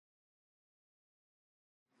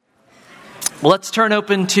Well, let's turn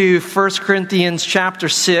open to 1 Corinthians chapter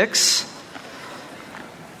 6.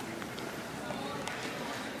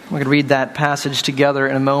 We're going to read that passage together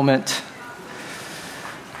in a moment.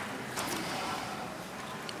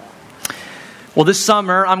 Well, this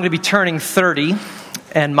summer I'm going to be turning 30,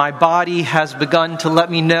 and my body has begun to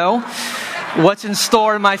let me know what's in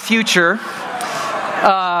store in my future.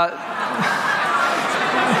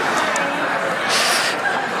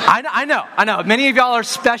 I know. Many of y'all are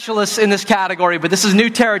specialists in this category, but this is new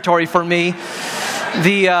territory for me.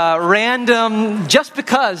 The random just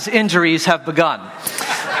because injuries have begun.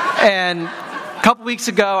 And a couple weeks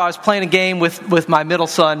ago, I was playing a game with my middle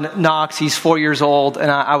son, Knox. He's 4 years old, and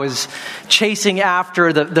I was chasing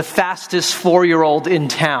after the fastest 4-year-old in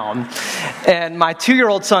town. And my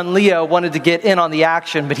 2-year-old son, Leo, wanted to get in on the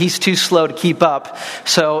action, but he's too slow to keep up.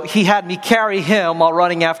 So he had me carry him while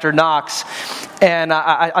running after Knox. And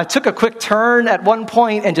I took a quick turn at one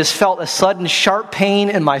point and just felt a sudden sharp pain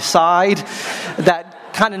in my side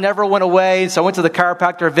that kind of never went away. So I went to the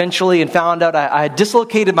chiropractor eventually and found out I had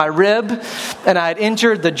dislocated my rib and I had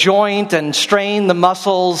injured the joint and strained the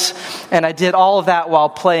muscles. And I did all of that while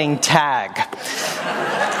playing tag.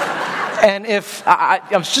 And I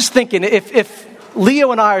was just thinking, if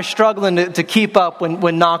Leo and I are struggling to keep up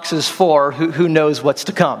when Knox is 4, who knows what's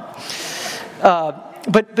to come.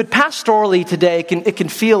 But pastorally today, it can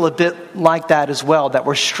feel a bit like that as well, that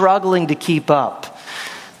we're struggling to keep up.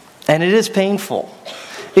 And it is painful.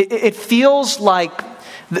 It feels like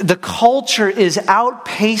the culture is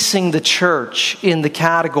outpacing the church in the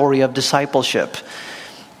category of discipleship.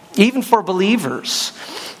 Even for believers,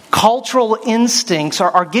 cultural instincts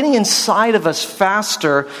are getting inside of us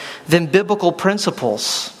faster than biblical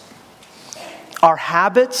principles. Our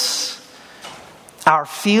habits, our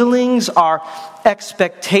feelings, our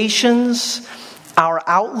expectations, our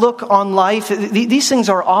outlook on life, these things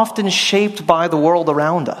are often shaped by the world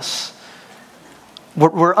around us.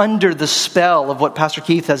 We're under the spell of what Pastor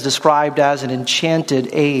Keith has described as an enchanted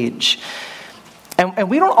age. And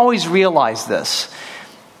we don't always realize this.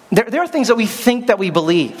 There are things that we think that we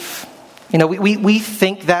believe. You know, we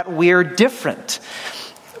think that we're different.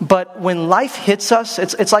 But when life hits us,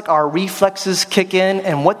 it's like our reflexes kick in,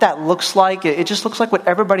 and what that looks like, it just looks like what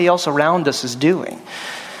everybody else around us is doing.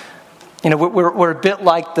 You know, we're a bit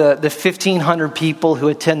like the 1,500 people who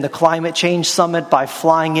attend the climate change summit by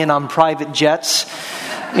flying in on private jets.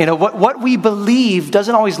 You know, what we believe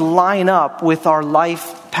doesn't always line up with our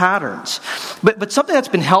life patterns. But something that's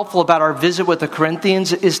been helpful about our visit with the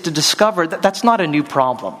Corinthians is to discover that that's not a new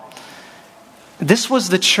problem. This was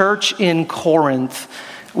the church in Corinth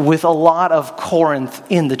with a lot of Corinth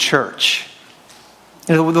in the church.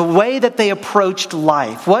 You know, the way that they approached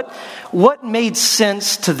life, what made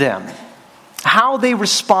sense to them, how they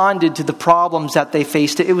responded to the problems that they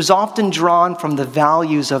faced, it was often drawn from the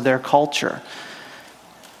values of their culture.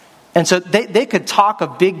 And so they could talk a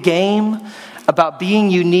big game about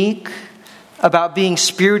being unique, about being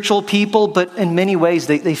spiritual people, but in many ways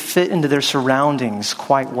they fit into their surroundings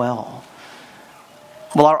quite well.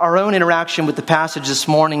 Well, our own interaction with the passage this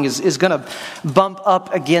morning is going to bump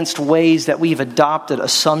up against ways that we've adopted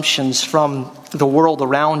assumptions from the world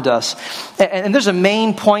around us. And there's a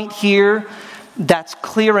main point here that's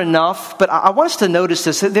clear enough, but I want us to notice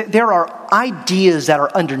this. There are ideas that are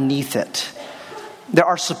underneath it. There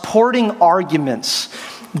are supporting arguments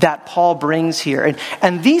that Paul brings here.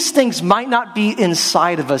 And these things might not be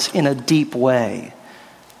inside of us in a deep way,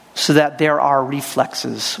 so that there are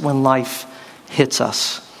reflexes when life hits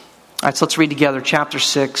us. All right, so let's read together chapter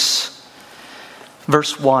 6,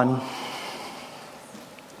 verse 1.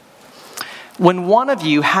 When one of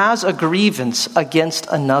you has a grievance against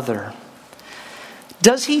another,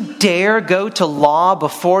 does he dare go to law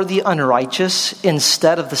before the unrighteous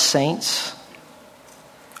instead of the saints?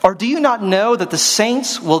 Or do you not know that the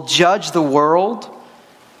saints will judge the world?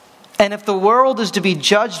 And if the world is to be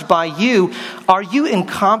judged by you, are you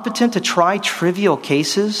incompetent to try trivial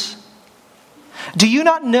cases? Do you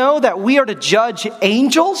not know that we are to judge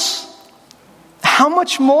angels? How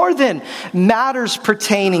much more then matters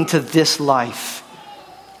pertaining to this life?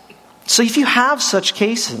 So if you have such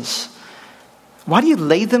cases, why do you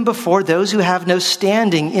lay them before those who have no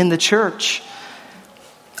standing in the church?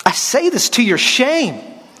 I say this to your shame.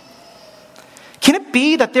 Can it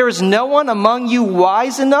be that there is no one among you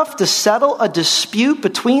wise enough to settle a dispute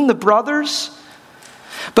between the brothers?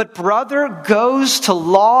 But brother goes to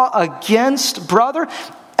law against brother,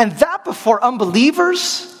 and that before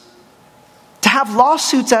unbelievers? To have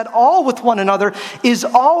lawsuits at all with one another is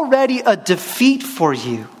already a defeat for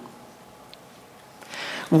you.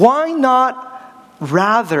 Why not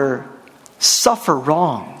rather suffer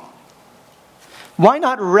wrong? Why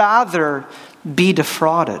not rather be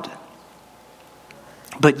defrauded?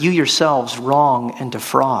 But you yourselves wrong and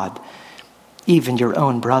defraud even your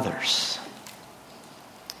own brothers.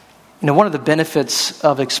 One of the benefits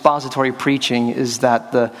of expository preaching is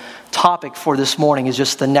that the topic for this morning is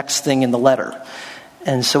just the next thing in the letter.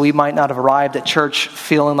 And so we might not have arrived at church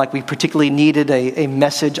feeling like we particularly needed a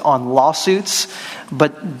message on lawsuits,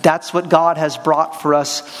 but that's what God has brought for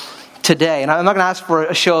us today. And I'm not going to ask for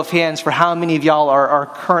a show of hands for how many of y'all are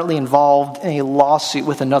currently involved in a lawsuit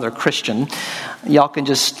with another Christian. Y'all can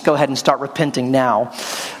just go ahead and start repenting now.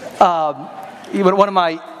 One of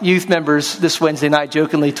my youth members this Wednesday night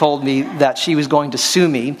jokingly told me that she was going to sue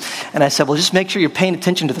me. And I said, well, just make sure you're paying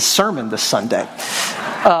attention to the sermon this Sunday.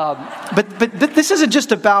 But this isn't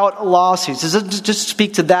just about lawsuits. It doesn't just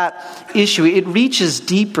speak to that issue. It reaches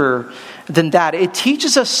deeper than that. It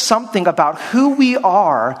teaches us something about who we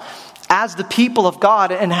are as the people of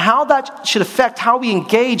God and how that should affect how we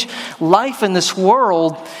engage life in this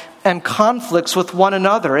world and conflicts with one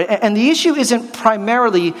another. And the issue isn't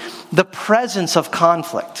primarily the presence of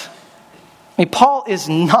conflict. Paul is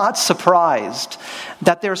not surprised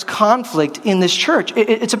that there's conflict in this church.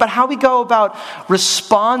 It's about how we go about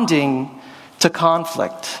responding to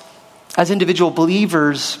conflict as individual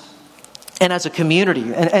believers and as a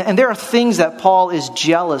community. And there are things that Paul is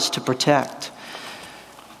jealous to protect.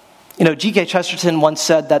 G.K. Chesterton once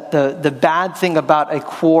said that the bad thing about a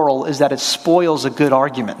quarrel is that it spoils a good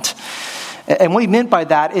argument. And what he meant by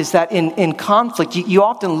that is that in conflict, you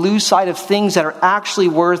often lose sight of things that are actually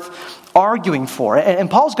worth arguing for. And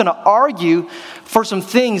Paul's going to argue for some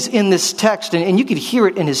things in this text, and you can hear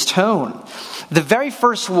it in his tone. The very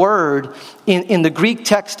first word in the Greek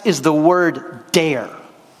text is the word dare.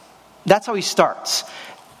 That's how he starts.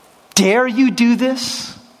 Dare you do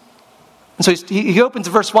this? And so he opens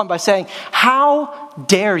verse 1 by saying, how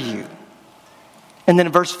dare you? And then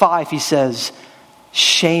in verse 5 he says,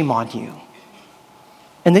 shame on you.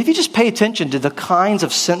 And if you just pay attention to the kinds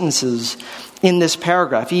of sentences in this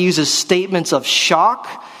paragraph, he uses statements of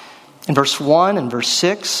shock in verse 1 and verse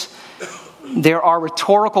 6. There are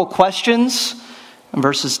rhetorical questions in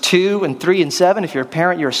verses 2 and 3 and 7. If you're a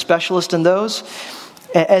parent, you're a specialist in those.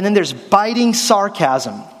 And then there's biting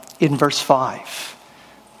sarcasm in verse 5.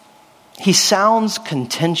 He sounds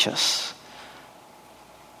contentious.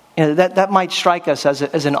 That might strike us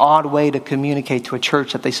as an odd way to communicate to a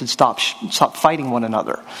church that they should stop fighting one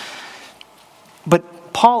another.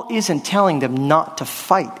 But Paul isn't telling them not to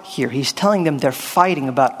fight here. He's telling them they're fighting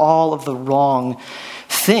about all of the wrong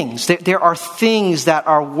things. There are things that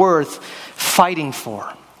are worth fighting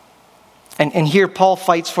for. And here Paul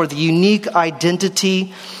fights for the unique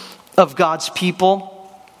identity of God's people,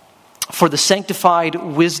 for the sanctified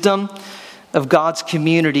wisdom of God's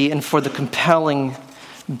community, and for the compelling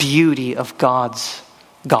beauty of God's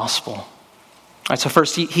gospel. All right, so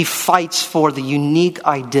first, he fights for the unique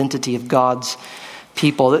identity of God's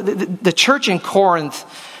people. The church in Corinth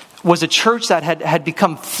was a church that had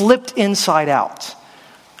become flipped inside out.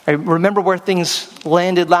 I remember where things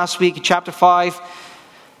landed last week in chapter 5,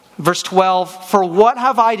 verse 12. For what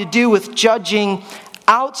have I to do with judging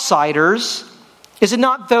outsiders? Is it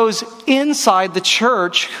not those inside the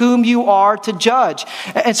church whom you are to judge?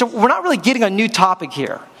 And so we're not really getting a new topic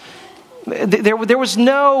here. There was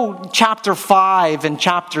no chapter 5 and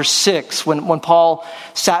chapter 6 when Paul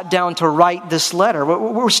sat down to write this letter.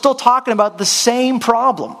 We're still talking about the same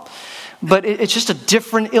problem, but it's just a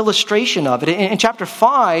different illustration of it. In chapter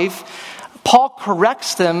 5, Paul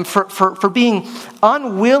corrects them for being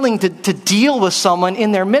unwilling to deal with someone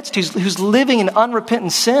in their midst who's living in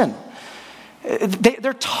unrepentant sin.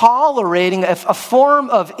 They're tolerating a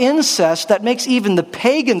form of incest that makes even the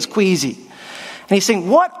pagans queasy. And he's saying,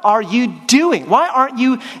 what are you doing? Why aren't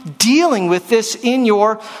you dealing with this in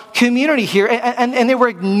your community here? And they were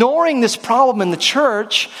ignoring this problem in the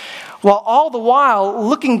church, while all the while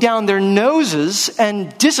looking down their noses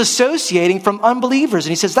and disassociating from unbelievers.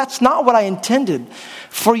 And he says, that's not what I intended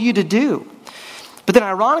for you to do. But then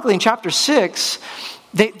ironically in chapter 6,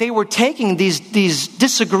 They were taking these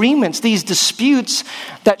disagreements, these disputes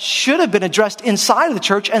that should have been addressed inside of the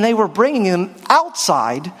church, and they were bringing them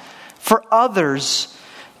outside for others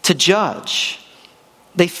to judge.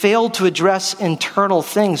 They failed to address internal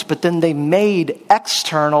things, but then they made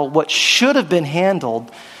external what should have been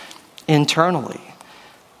handled internally.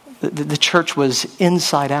 The church was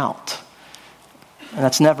inside out, and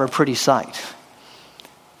that's never a pretty sight.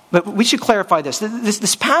 But we should clarify this.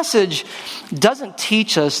 This passage doesn't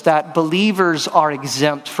teach us that believers are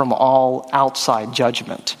exempt from all outside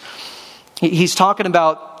judgment. He's talking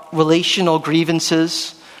about relational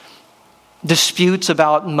grievances, disputes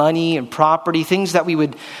about money and property, things that we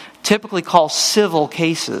would typically call civil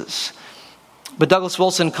cases. But Douglas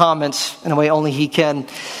Wilson comments, in a way only he can,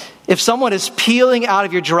 if someone is peeling out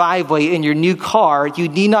of your driveway in your new car, you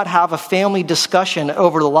need not have a family discussion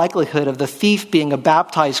over the likelihood of the thief being a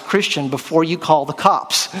baptized Christian before you call the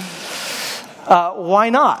cops. Why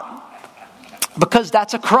not? Because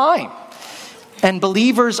that's a crime. And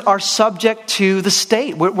believers are subject to the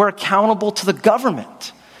state. We're accountable to the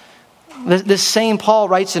government. This same Paul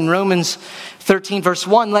writes in Romans 13 verse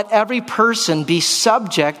 1, let every person be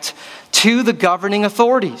subject to the governing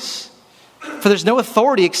authorities. For there's no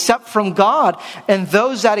authority except from God, and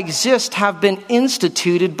those that exist have been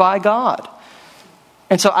instituted by God.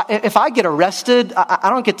 And so if I get arrested, I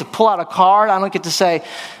don't get to pull out a card. I don't get to say,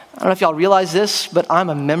 I don't know if y'all realize this, but I'm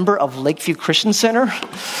a member of Lakeview Christian Center.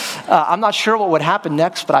 I'm not sure what would happen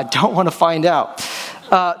next, but I don't want to find out.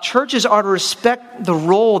 Churches are to respect the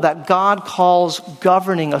role that God calls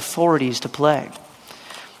governing authorities to play.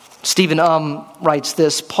 Stephen writes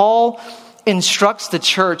this, Paul instructs the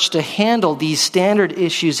church to handle these standard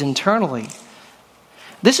issues internally.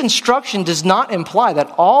 This instruction does not imply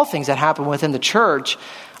that all things that happen within the church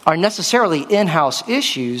are necessarily in-house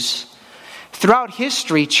issues. Throughout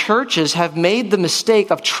history, churches have made the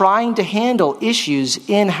mistake of trying to handle issues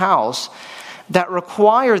in-house that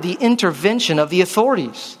require the intervention of the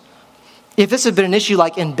authorities. If this had been an issue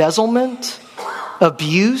like embezzlement,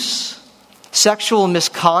 abuse, sexual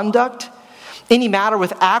misconduct, any matter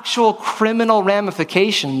with actual criminal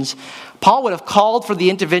ramifications, Paul would have called for the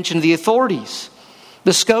intervention of the authorities.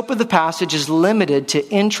 The scope of the passage is limited to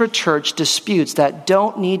intra-church disputes that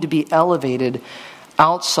don't need to be elevated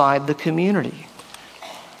outside the community.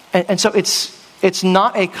 And so it's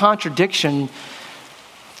not a contradiction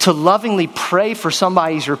to lovingly pray for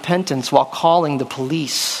somebody's repentance while calling the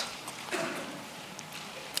police.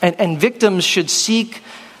 And victims should seek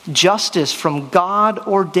justice from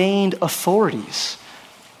God-ordained authorities.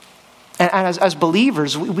 And as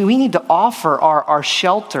believers, we need to offer our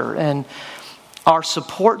shelter and our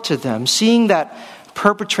support to them. Seeing that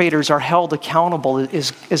perpetrators are held accountable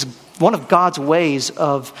is one of God's ways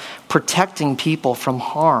of protecting people from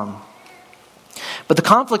harm. But the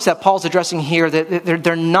conflicts that Paul's addressing here,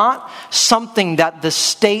 they're not something that the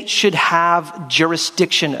state should have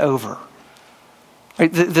jurisdiction over.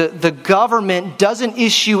 The government doesn't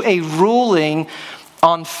issue a ruling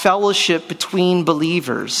on fellowship between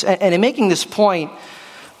believers. And in making this point,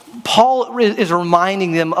 Paul is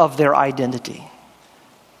reminding them of their identity.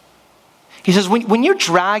 He says, when you're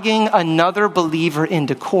dragging another believer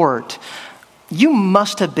into court, you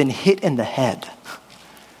must have been hit in the head.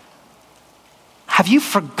 Have you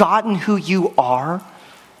forgotten who you are?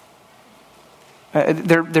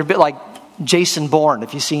 They're a bit like Jason Bourne,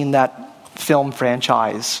 if you've seen that film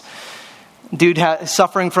franchise. Dude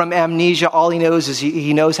suffering from amnesia. All he knows is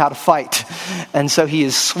he knows how to fight. And so he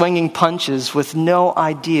is swinging punches with no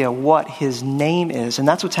idea what his name is. And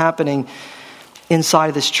that's what's happening inside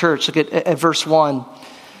of this church. Look at verse 1.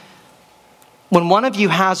 When one of you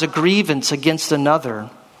has a grievance against another,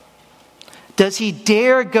 does he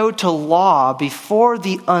dare go to law before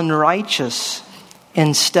the unrighteous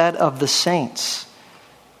instead of the saints?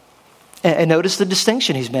 And notice the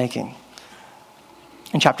distinction he's making.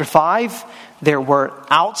 In chapter 5, there were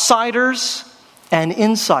outsiders and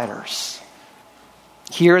insiders.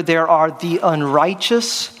 Here there are the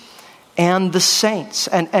unrighteous and the saints.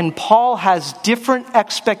 And Paul has different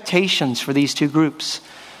expectations for these two groups.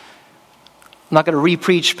 I'm not going to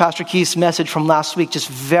re-preach Pastor Keith's message from last week, just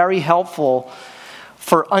very helpful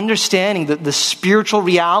for understanding the spiritual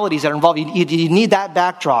realities that are involved. You need that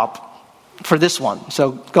backdrop for this one.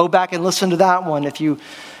 So go back and listen to that one if you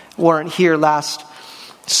weren't here last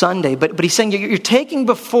Sunday. But he's saying you're taking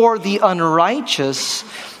before the unrighteous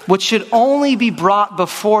what should only be brought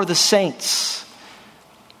before the saints.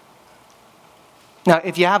 Now,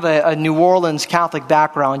 if you have a New Orleans Catholic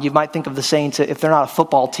background, you might think of the saints, if they're not a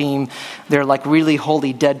football team, they're like really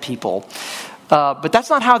holy dead people. But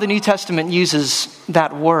that's not how the New Testament uses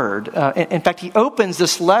that word. In fact, he opens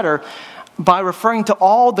this letter by referring to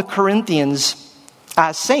all the Corinthians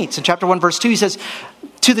as saints. In chapter 1, verse 2, he says,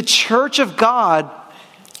 to the church of God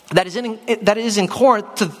that is in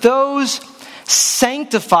Corinth, to those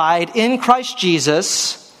sanctified in Christ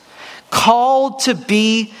Jesus, called to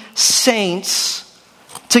be saints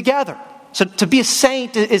together. So to be a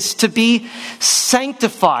saint is to be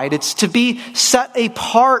sanctified. It's to be set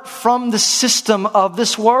apart from the system of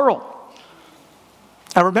this world.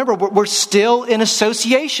 Now remember, we're still in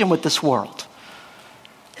association with this world.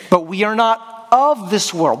 But we are not of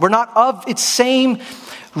this world. We're not of its same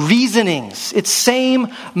reasonings, its same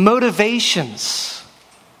motivations.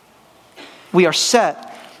 We are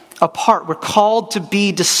set apart. We're called to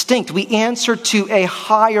be distinct. We answer to a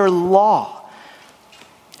higher law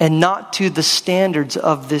and not to the standards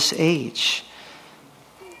of this age.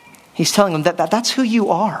 He's telling them that that's who you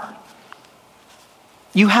are.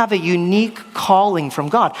 You have a unique calling from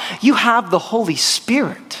God. You have the Holy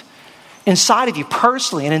Spirit inside of you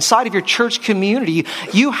personally and inside of your church community.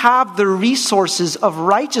 You have the resources of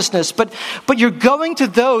righteousness, but you're going to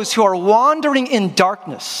those who are wandering in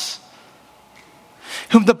darkness,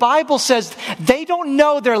 whom the Bible says they don't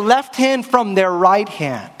know their left hand from their right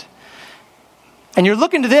hand. And you're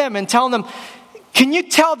looking to them and telling them, can you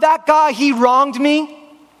tell that guy he wronged me?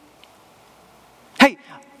 Hey,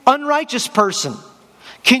 unrighteous person,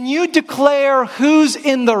 can you declare who's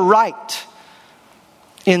in the right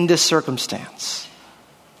in this circumstance?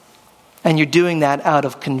 And you're doing that out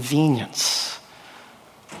of convenience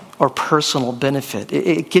or personal benefit.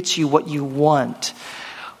 It gets you what you want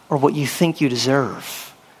or what you think you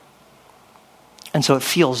deserve. And so it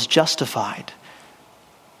feels justified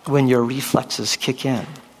when your reflexes kick in.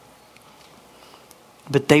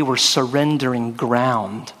 But they were surrendering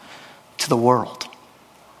ground to the world.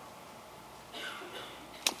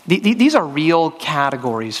 These are real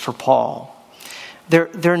categories for Paul.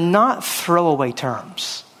 They're not throwaway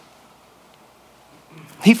terms.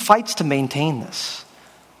 He fights to maintain this.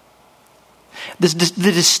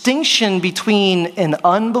 The distinction between an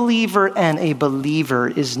unbeliever and a believer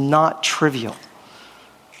is not trivial.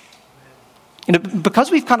 You know,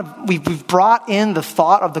 because we've brought in the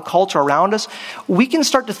thought of the culture around us, we can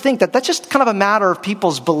start to think that that's just kind of a matter of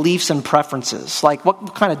people's beliefs and preferences. Like,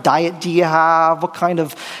 what kind of diet do you have? What kind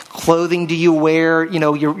of clothing do you wear? You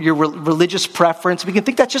know, your religious preference. We can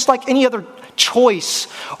think that's just like any other choice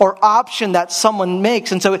or option that someone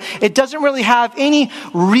makes. And so it doesn't really have any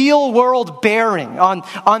real world bearing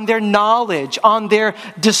on their knowledge, on their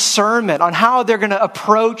discernment, on how they're going to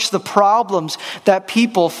approach the problems that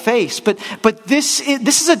people face. But this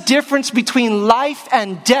is a difference between life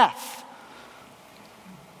and death.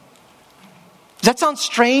 Does that sound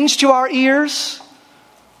strange to our ears?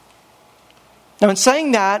 Now, in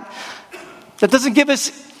saying that doesn't give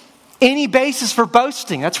us any basis for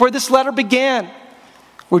boasting. That's where this letter began.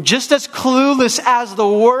 We're just as clueless as the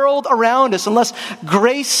world around us unless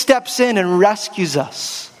grace steps in and rescues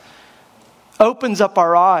us, opens up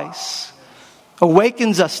our eyes,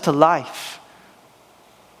 awakens us to life.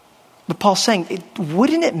 But Paul's saying,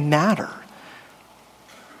 wouldn't it matter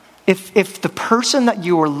if the person that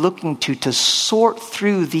you are looking to sort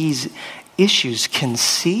through these issues can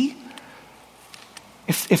see?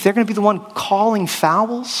 If they're going to be the one calling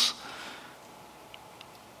fouls?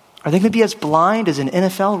 Are they going to be as blind as an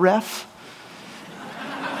NFL ref?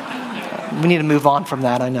 We need to move on from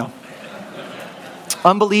that, I know.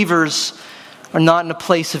 Unbelievers are not in a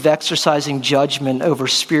place of exercising judgment over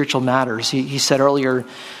spiritual matters. He said earlier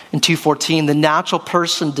in 2:14, the natural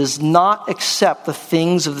person does not accept the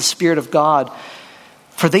things of the Spirit of God,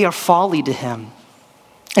 for they are folly to him.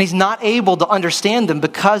 And he's not able to understand them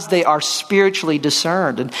because they are spiritually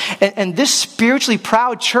discerned. And this spiritually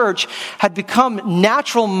proud church had become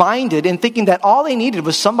natural-minded in thinking that all they needed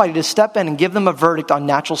was somebody to step in and give them a verdict on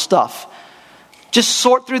natural stuff. Just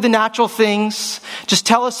sort through the natural things. Just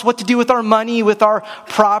tell us what to do with our money, with our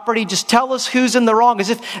property. Just tell us who's in the wrong. As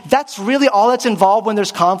if that's really all that's involved when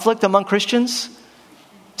there's conflict among Christians.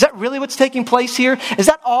 Is that really what's taking place here? Is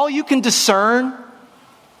that all you can discern?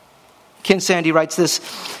 Ken Sande writes this,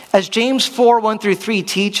 as James 4:1-3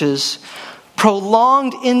 teaches,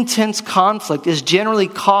 prolonged intense conflict is generally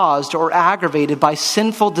caused or aggravated by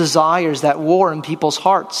sinful desires that war in people's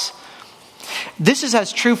hearts. This is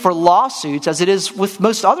as true for lawsuits as it is with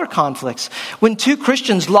most other conflicts. When two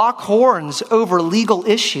Christians lock horns over legal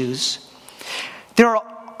issues, there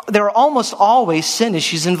are almost always sin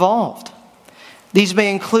issues involved. These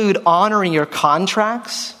may include honoring your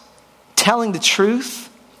contracts, telling the truth,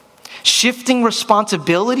 shifting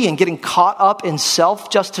responsibility and getting caught up in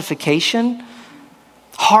self-justification,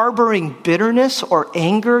 harboring bitterness or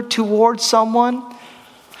anger towards someone,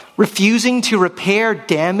 refusing to repair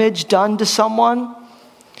damage done to someone,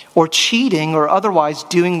 or cheating or otherwise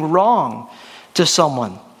doing wrong to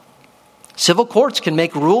someone. Civil courts can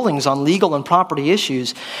make rulings on legal and property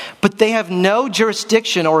issues, but they have no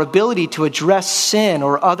jurisdiction or ability to address sin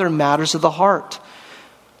or other matters of the heart.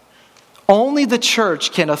 Only the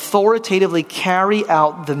church can authoritatively carry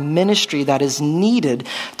out the ministry that is needed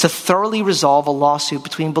to thoroughly resolve a lawsuit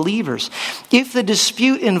between believers. If the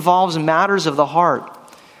dispute involves matters of the heart,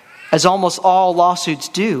 as almost all lawsuits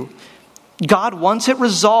do, God wants it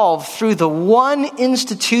resolved through the one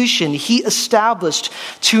institution he established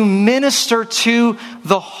to minister to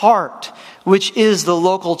the heart, which is the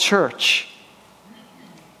local church.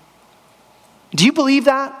 Do you believe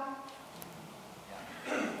that?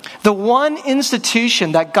 The one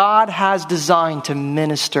institution that God has designed to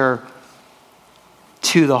minister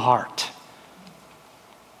to the heart.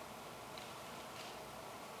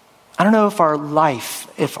 I don't know if our life,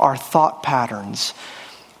 if our thought patterns,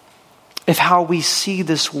 if how we see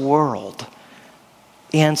this world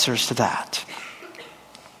answers to that.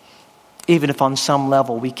 Even if on some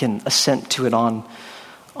level we can assent to it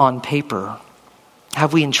on paper.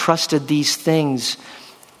 Have we entrusted these things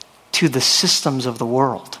to the systems of the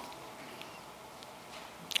world?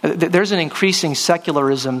 There's an increasing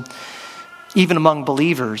secularism even among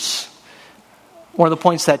believers. One of the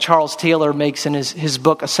points that Charles Taylor makes in his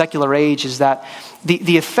book, A Secular Age, is that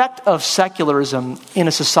the effect of secularism in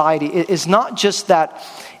a society is not just that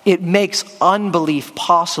it makes unbelief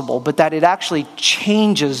possible, but that it actually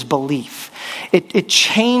changes belief. It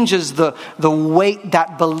changes the weight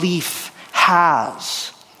that belief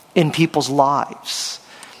has in people's lives.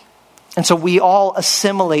 And so we all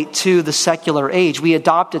assimilate to the secular age. We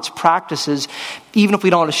adopt its practices, even if we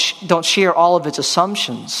don't share all of its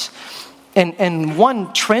assumptions. And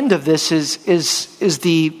one trend of this is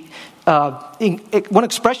the one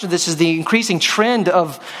expression of this is the increasing trend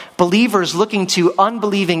of believers looking to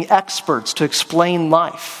unbelieving experts to explain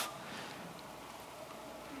life.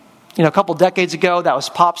 You know, a couple decades ago, that was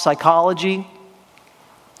pop psychology.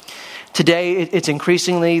 Today, it's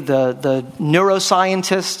increasingly the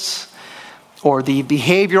neuroscientists or the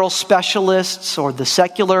behavioral specialists or the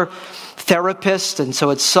secular therapists. And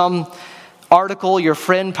so it's some article your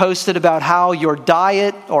friend posted about how your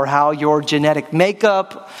diet or how your genetic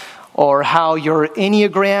makeup or how your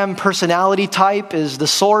Enneagram personality type is the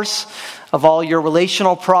source of all your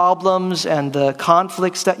relational problems and the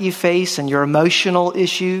conflicts that you face and your emotional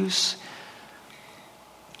issues.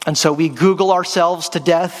 And so we Google ourselves to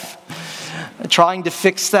death trying to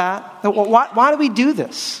fix that. Why do we do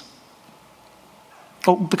this?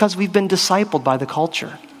 Well, because we've been discipled by the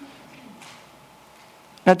culture.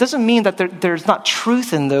 Now, it doesn't mean that there's not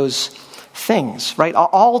truth in those things, right?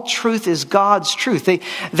 All truth is God's truth.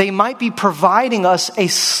 They might be providing us a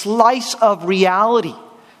slice of reality.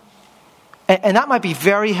 And that might be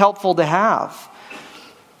very helpful to have.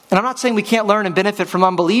 And I'm not saying we can't learn and benefit from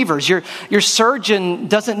unbelievers. Your surgeon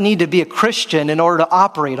doesn't need to be a Christian in order to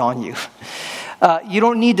operate on you. You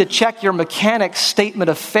don't need to check your mechanic's statement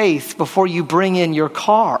of faith before you bring in your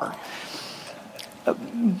car.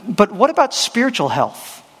 But what about spiritual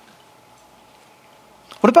health?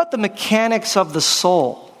 What about the mechanics of the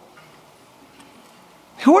soul?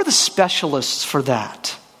 Who are the specialists for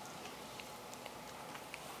that?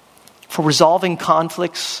 For resolving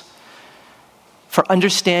conflicts, for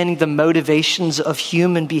understanding the motivations of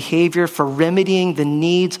human behavior, for remedying the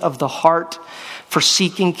needs of the heart, for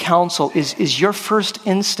seeking counsel. Is your first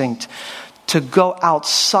instinct to go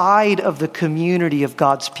outside of the community of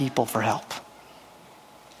God's people for help?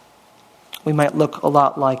 We might look a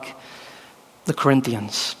lot like the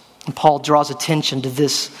Corinthians. And Paul draws attention to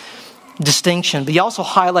this distinction, but he also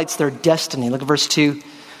highlights their destiny. Look at verse 2.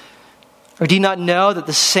 Or do you not know that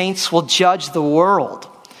the saints will judge the world?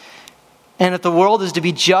 And if the world is to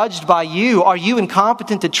be judged by you, are you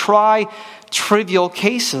incompetent to try trivial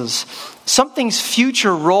cases? Something's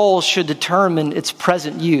future role should determine its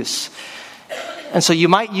present use. And so you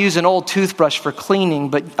might use an old toothbrush for cleaning,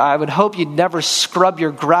 but I would hope you'd never scrub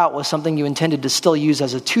your grout with something you intended to still use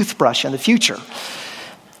as a toothbrush in the future.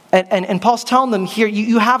 And Paul's telling them here,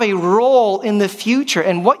 you have a role in the future,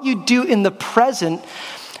 and what you do in the present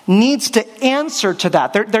needs to answer to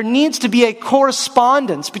that. There needs to be a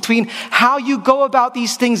correspondence between how you go about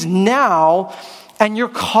these things now and your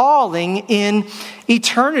calling in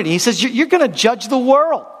eternity. He says, you're going to judge the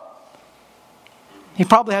world. He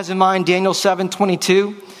probably has in mind Daniel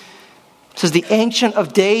 7:22. It says, the Ancient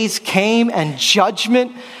of Days came and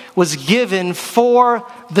judgment was given for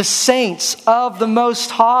the saints of the Most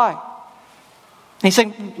High. And he's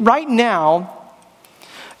saying, right now,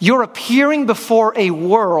 you're appearing before a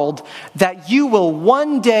world that you will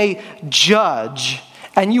one day judge,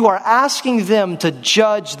 and you are asking them to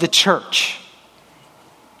judge the church.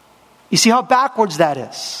 You see how backwards that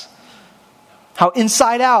is? How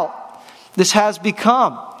inside out this has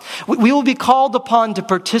become. We will be called upon to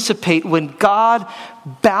participate when God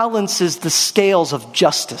balances the scales of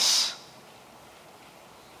justice.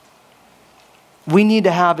 We need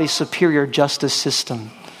to have a superior justice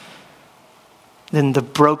system than the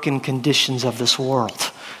broken conditions of this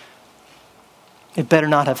world. It better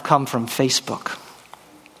not have come from Facebook.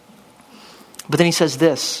 But then he says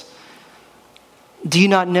this, do you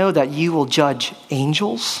not know that you will judge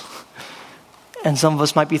angels? And some of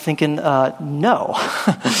us might be thinking, no,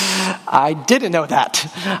 I didn't know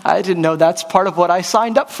that. I didn't know that's part of what I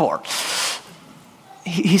signed up for.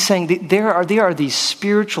 He's saying there are these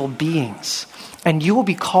spiritual beings, and you will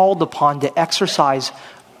be called upon to exercise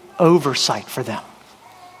oversight for them.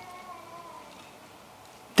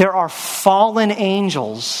 There are fallen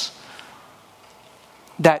angels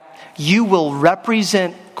that you will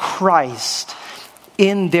represent Christ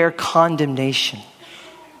in their condemnation.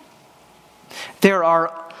 There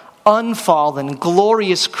are unfallen,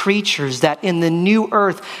 glorious creatures that in the new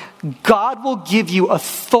earth, God will give you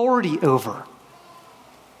authority over.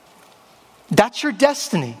 That's your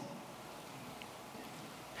destiny.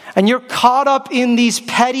 And you're caught up in these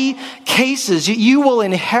petty cases. You will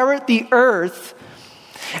inherit the earth,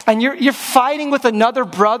 and you're fighting with another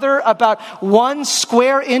brother about 1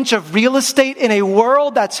 square inch of real estate in a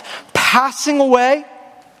world that's passing away.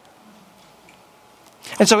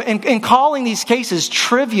 And so in calling these cases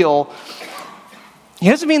trivial, he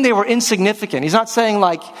doesn't mean they were insignificant. He's not saying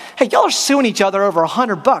like, hey, y'all are suing each other over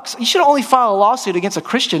 $100. You should only file a lawsuit against a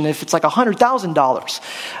Christian if it's like $100,000.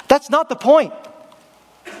 That's not the point.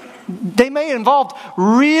 They may have involved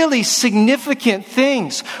really significant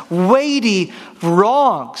things, weighty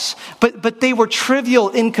wrongs, but they were trivial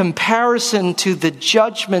in comparison to the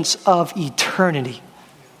judgments of eternity.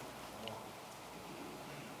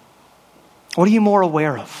 What are you more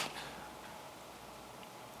aware of?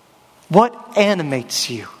 What animates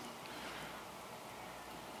you?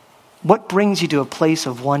 What brings you to a place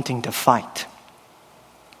of wanting to fight?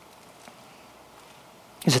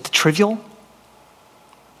 Is it the trivial?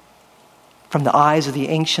 From the eyes of the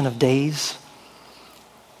Ancient of Days?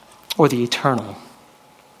 Or the eternal?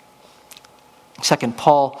 Second,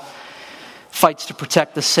 Paul fights to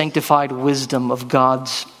protect the sanctified wisdom of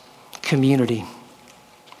God's community.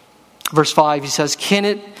 Verse 5, he says, can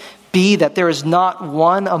it be that there is not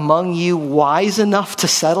one among you wise enough to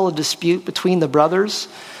settle a dispute between the brothers?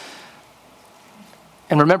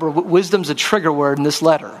 And remember, wisdom's a trigger word in this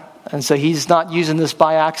letter. And so he's not using this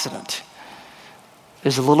by accident.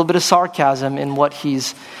 There's a little bit of sarcasm in what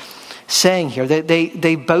he's saying here.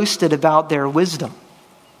 They boasted about their wisdom.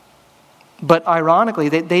 But ironically,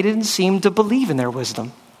 they didn't seem to believe in their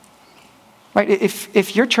wisdom. Right?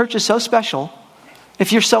 If your church is so special,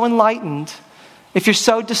 if you're so enlightened, if you're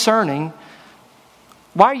so discerning,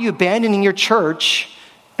 why are you abandoning your church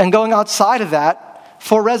and going outside of that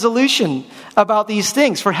for resolution about these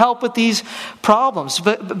things, for help with these problems?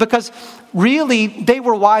 But because really, they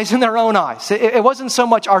were wise in their own eyes. It wasn't so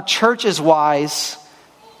much our church is wise.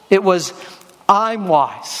 It was, I'm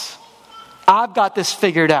wise. I've got this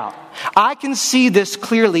figured out. I can see this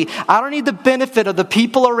clearly. I don't need the benefit of the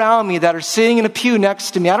people around me that are sitting in a pew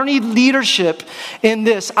next to me. I don't need leadership in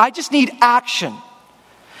this. I just need action.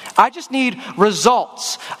 I just need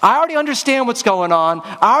results. I already understand what's going on.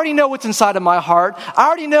 I already know what's inside of my heart. I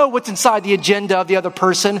already know what's inside the agenda of the other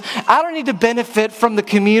person. I don't need to benefit from the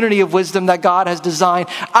community of wisdom that God has designed.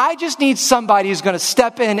 I just need somebody who's going to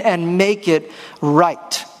step in and make it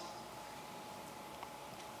right.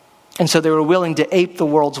 And so they were willing to ape the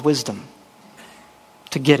world's wisdom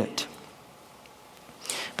to get it.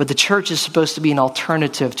 But the church is supposed to be an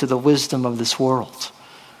alternative to the wisdom of this world.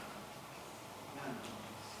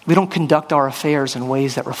 We don't conduct our affairs in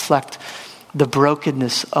ways that reflect the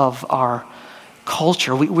brokenness of our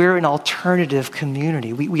culture. We're an alternative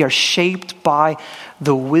community. We are shaped by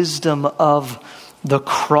the wisdom of the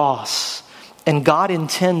cross. And God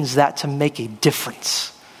intends that to make a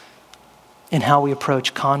difference in how we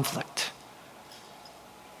approach conflict.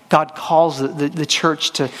 God calls the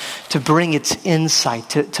church to bring its insight,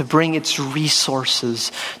 to bring its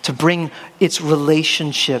resources, to bring its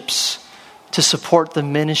relationships, to support the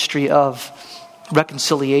ministry of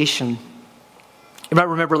reconciliation. You might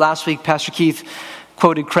remember last week, Pastor Keith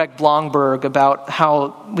quoted Craig Blomberg about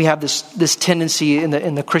how we have this tendency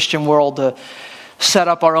in the Christian world to set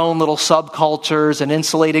up our own little subcultures and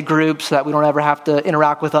insulated groups so that we don't ever have to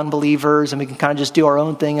interact with unbelievers and we can kind of just do our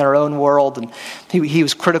own thing in our own world. And he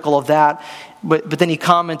was critical of that. But then he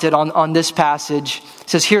commented on this passage. He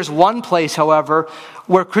says, here's one place, however,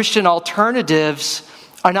 where Christian alternatives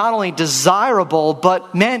are not only desirable,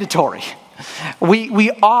 but mandatory.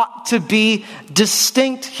 We ought to be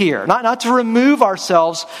distinct here, not to remove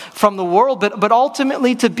ourselves from the world, but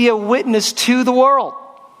ultimately to be a witness to the world.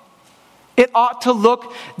 It ought to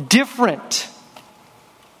look different.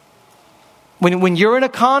 When you're in a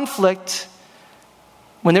conflict,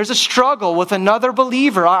 when there's a struggle with another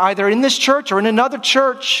believer, either in this church or in another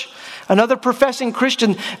church, another professing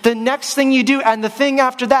Christian, the next thing you do and the thing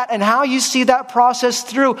after that and how you see that process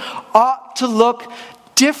through ought to look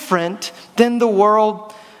different than the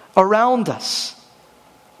world around us.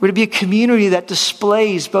 We're to be a community that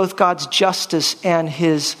displays both God's justice and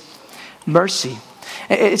His mercy.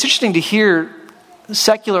 It's interesting to hear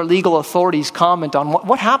secular legal authorities comment on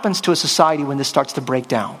what happens to a society when this starts to break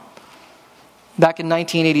down. Back in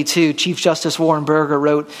 1982, Chief Justice Warren Burger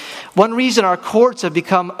wrote, "One reason our courts have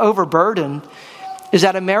become overburdened is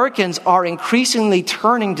that Americans are increasingly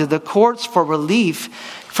turning to the courts for relief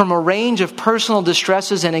from a range of personal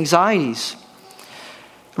distresses and anxieties.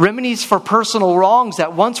 Remedies for personal wrongs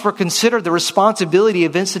that once were considered the responsibility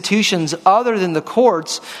of institutions other than the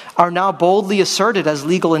courts are now boldly asserted as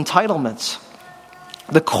legal entitlements.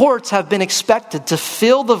 The courts have been expected to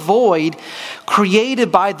fill the void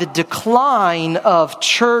created by the decline of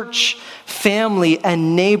church, family,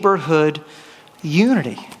 and neighborhood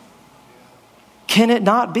unity." Can it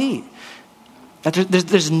not be that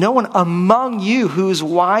there's no one among you who is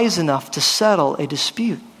wise enough to settle a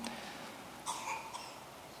dispute?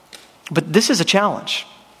 But this is a challenge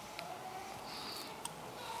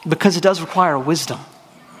because it does require wisdom.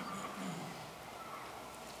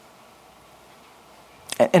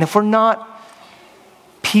 And if we're not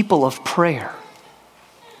people of prayer,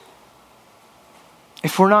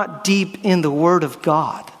 if we're not deep in the Word of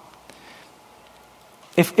God,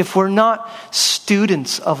 if we're not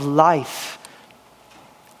students of life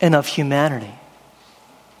and of humanity,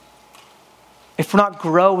 if we're not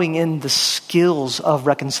growing in the skills of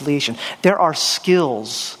reconciliation, there are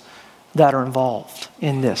skills that are involved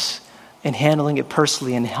in this, in handling it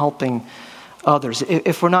personally and helping others.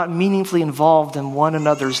 If we're not meaningfully involved in one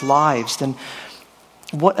another's lives, then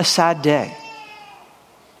what a sad day.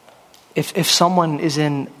 If someone is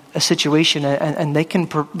in a situation and they can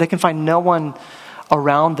find no one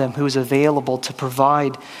around them who is available to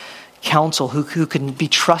provide counsel, who can be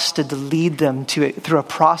trusted to lead them through a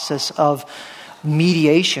process of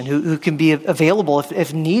mediation, who can be available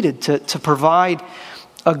if needed to provide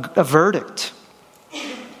a verdict.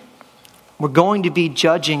 We're going to be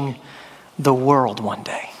judging the world one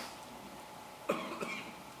day.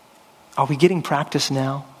 Are we getting practice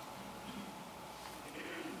now?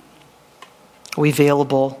 Are we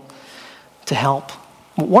available to help?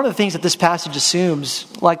 One of the things that this passage assumes,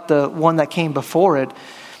 like the one that came before it,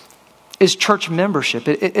 is church membership.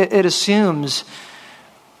 It assumes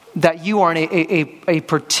that you are in a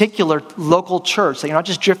particular local church, that you're not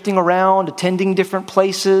just drifting around, attending different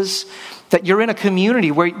places, that you're in a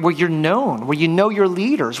community where you're known, where you know your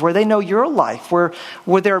leaders, where they know your life, where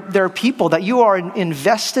there are people that you are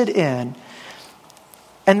invested in,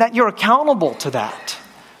 and that you're accountable to that.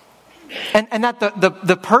 And that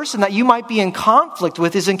the person that you might be in conflict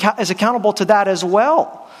with is accountable to that as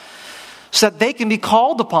well. So that they can be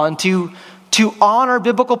called upon to honor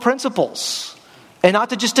biblical principles and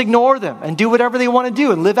not to just ignore them and do whatever they want to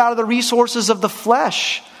do and live out of the resources of the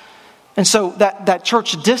flesh. And so that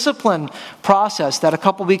church discipline process that a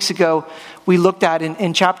couple weeks ago we looked at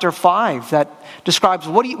in chapter 5 that describes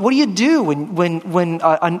what do you do when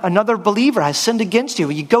another believer has sinned against you?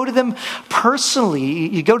 You go to them personally.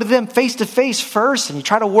 You go to them face to face first, and you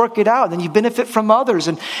try to work it out. And then you benefit from others,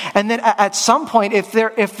 and then at some point, if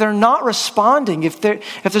they're not responding, if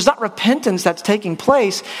there's not repentance that's taking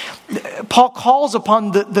place, Paul calls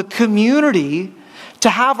upon the community to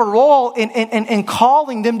have a role in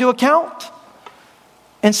calling them to account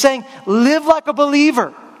and saying, live like a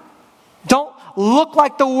believer. Don't look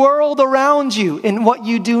like the world around you in what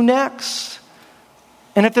you do next.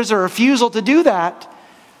 And if there's a refusal to do that,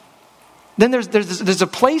 then there's a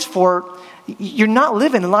place for you're not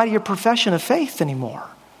living in light of your profession of faith anymore.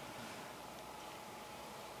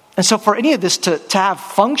 And so for any of this to have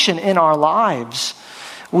function in our lives,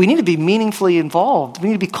 we need to be meaningfully involved. We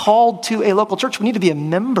need to be called to a local church. We need to be a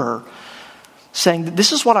member saying,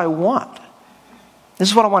 this is what I want. This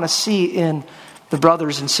is what I want to see in the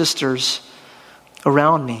brothers and sisters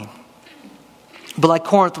around me. But like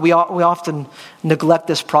Corinth, we often neglect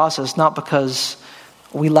this process, not because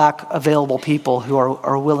we lack available people who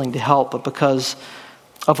are willing to help, but because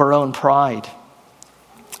of our own pride.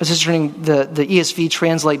 It's interesting, the ESV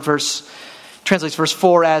translates verse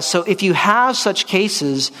 4 as, so if you have such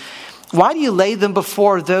cases, why do you lay them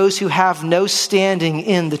before those who have no standing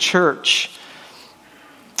in the church?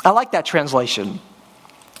 I like that translation.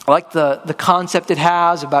 I like the concept it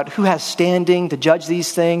has about who has standing to judge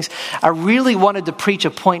these things. I really wanted to preach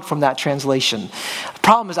a point from that translation. The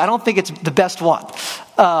problem is I don't think it's the best one.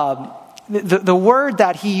 the word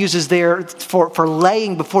that he uses there for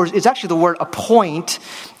laying before is actually the word appoint.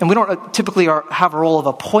 And we don't typically have a role of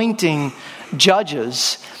appointing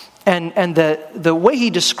judges. And the way he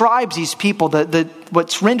describes these people,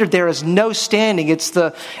 what's rendered there as no standing, it's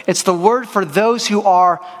the word for those who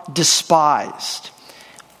are despised.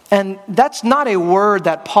 And that's not a word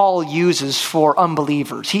that Paul uses for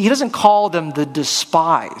unbelievers. He doesn't call them the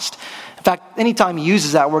despised. In fact, anytime he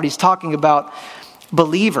uses that word, he's talking about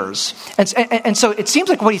believers. And so it seems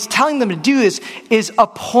like what he's telling them to do is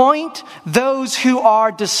appoint those who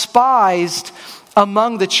are despised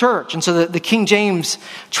among the church. And so the King James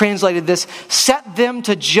translated this, set them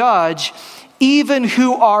to judge even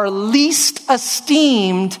who are least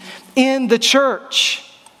esteemed in the church.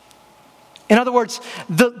 In other words,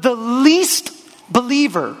 the least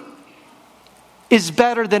believer is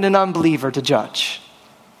better than an unbeliever to judge.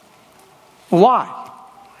 Why?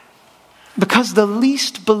 Because the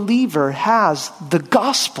least believer has the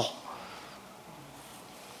gospel.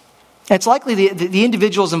 It's likely the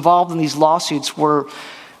individuals involved in these lawsuits were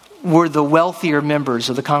the wealthier members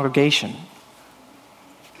of the congregation.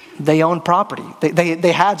 They owned property.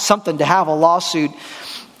 They had something to have a lawsuit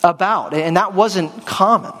about, and that wasn't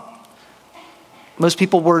common. Most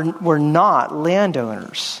people were not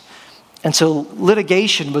landowners. And so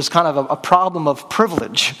litigation was kind of a problem of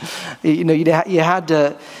privilege. You had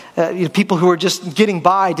to, people who were just getting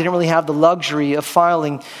by didn't really have the luxury of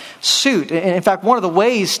filing suit. And in fact, one of the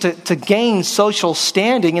ways to gain social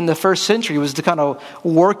standing in the first century was to kind of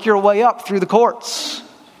work your way up through the courts,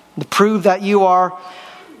 to prove that you are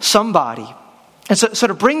somebody. And so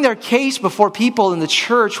to bring their case before people in the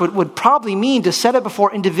church would probably mean to set it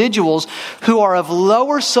before individuals who are of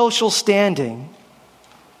lower social standing,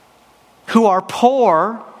 who are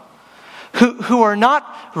poor, who are not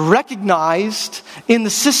recognized in the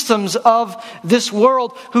systems of this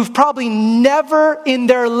world, who've probably never in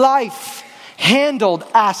their life handled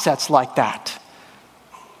assets like that.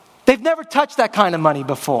 They've never touched that kind of money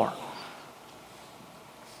before.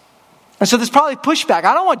 And so there's probably pushback.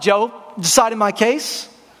 I don't want Joe deciding my case.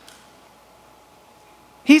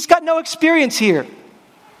 He's got no experience here.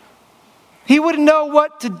 He wouldn't know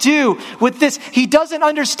what to do with this. He doesn't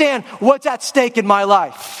understand what's at stake in my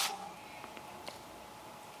life,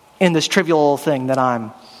 in this trivial little thing that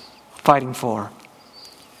I'm fighting for.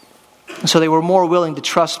 And so they were more willing to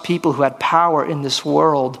trust people who had power in this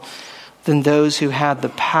world than those who had the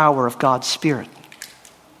power of God's Spirit.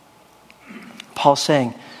 Paul's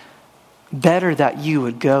saying, better that you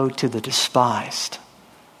would go to the despised.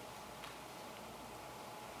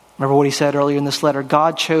 Remember what he said earlier in this letter?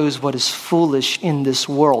 God chose what is foolish in this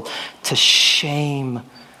world to shame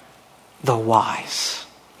the wise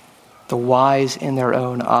in their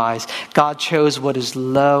own eyes. God chose what is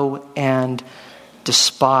low and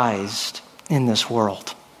despised in this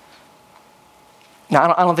world.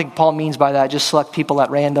 Now, I don't think Paul means by that just select people at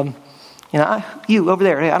random. You over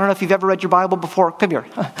there, hey, I don't know if you've ever read your Bible before. Come here.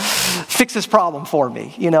 Fix this problem for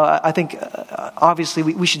me. I think obviously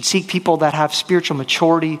we should seek people that have spiritual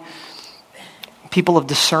maturity, people of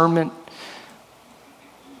discernment.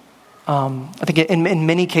 I think in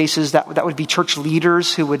many cases that would be church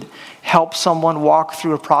leaders who would help someone walk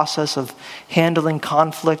through a process of handling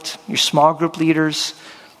conflict. Your small group leaders,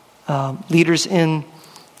 leaders in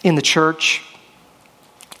the church,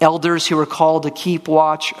 elders who are called to keep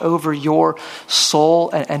watch over your soul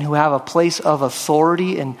and who have a place of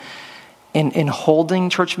authority in holding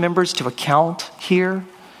church members to account here.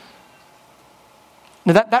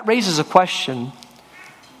 Now that raises a question.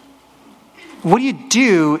 What do you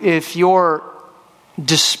do if your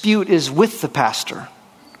dispute is with the pastor?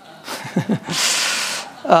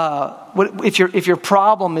 If your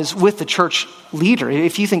problem is with the church leader,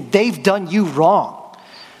 if you think they've done you wrong,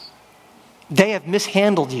 they have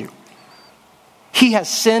mishandled you, he has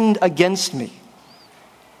sinned against me,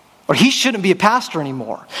 or he shouldn't be a pastor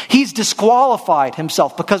anymore, he's disqualified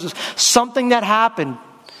himself because of something that happened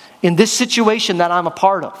in this situation that I'm a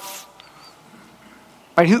part of.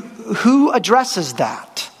 Right? Who addresses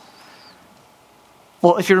that?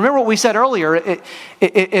 Well, if you remember what we said earlier,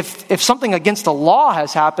 if something against the law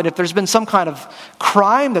has happened, if there's been some kind of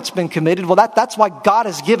crime that's been committed, well, that's why God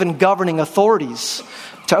has given governing authorities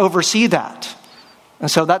to oversee that. And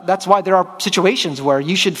so that's why there are situations where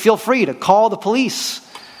you should feel free to call the police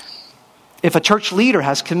if a church leader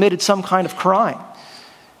has committed some kind of crime.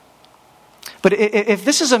 But if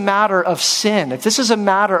this is a matter of sin, if this is a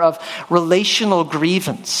matter of relational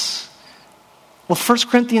grievance, well, 1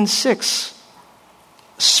 Corinthians 6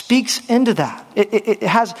 speaks into that. It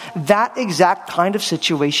has that exact kind of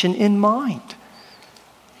situation in mind.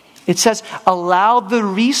 It says, allow the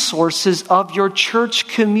resources of your church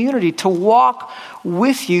community to walk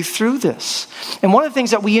with you through this. And one of the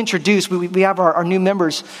things that we introduce, we have our new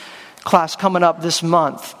members class coming up this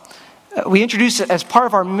month. We introduce it as part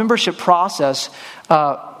of our membership process.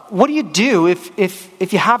 What do you do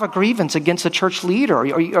if you have a grievance against a church leader,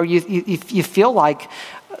 or you feel like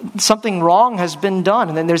something wrong has been done?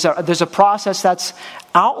 And then there's a process that's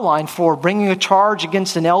outlined for bringing a charge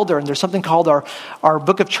against an elder. And there's something called our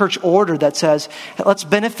Book of Church Order that says, let's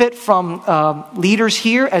benefit from leaders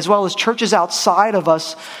here as well as churches outside of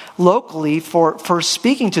us locally for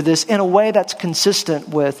speaking to this in a way that's consistent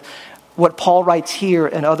with what Paul writes here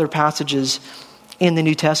and other passages in the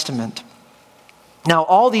New Testament. Now,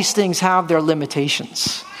 all these things have their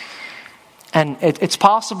limitations. And it's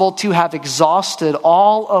possible to have exhausted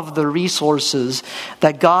all of the resources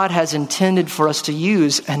that God has intended for us to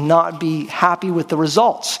use and not be happy with the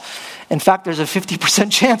results. In fact, there's a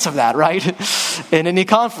 50% chance of that, right? In any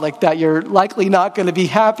conflict, that you're likely not going to be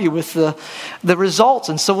happy with the results.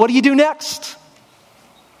 And so what do you do next?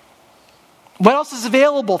 What else is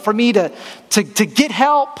available for me to get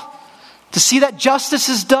help? To see that justice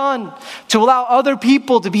is done, to allow other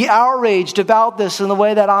people to be outraged about this in the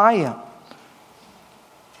way that I am.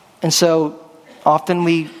 And so often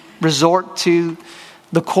we resort to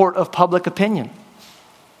the court of public opinion.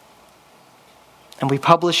 And we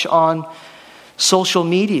publish on social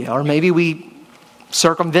media, or maybe we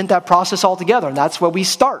circumvent that process altogether, and that's where we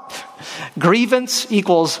start. Grievance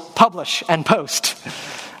equals publish and post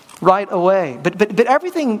right away. But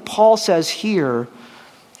everything Paul says here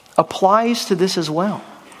applies to this as well.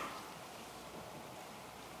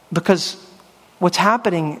 Because what's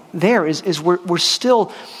happening there is we're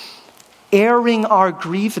still airing our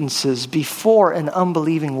grievances before an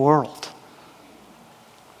unbelieving world.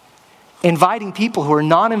 Inviting people who are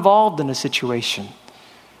not involved in a situation,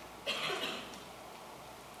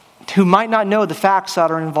 who might not know the facts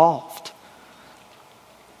that are involved,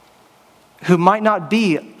 who might not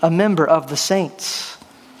be a member of the saints,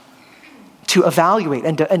 to evaluate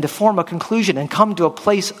and to form a conclusion and come to a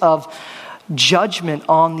place of judgment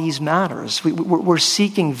on these matters. We're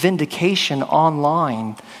seeking vindication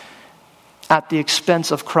online at the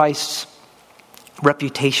expense of Christ's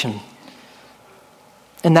reputation.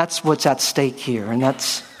 And that's what's at stake here. And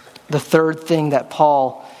that's the third thing that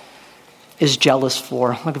Paul is jealous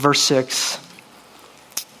for. Look at verse 6.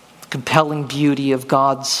 Compelling beauty of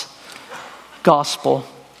God's gospel.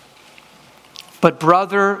 But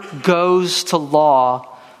brother goes to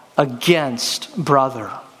law against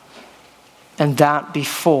brother, and that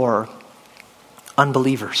before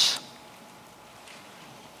unbelievers.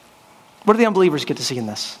 What do the unbelievers get to see in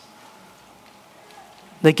this?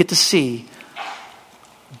 They get to see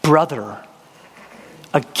brother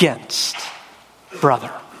against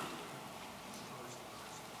brother.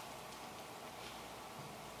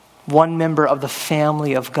 One member of the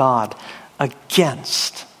family of God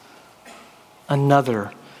against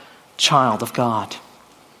another child of God.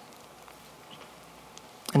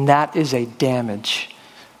 And that is a damage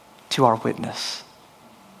to our witness.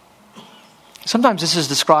 Sometimes this is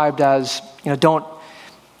described as, don't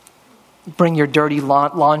bring your dirty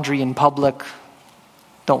laundry in public.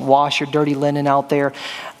 Don't wash your dirty linen out there.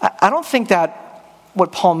 I don't think that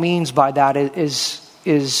what Paul means by that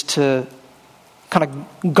is to kind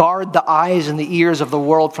of guard the eyes and the ears of the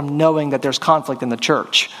world from knowing that there's conflict in the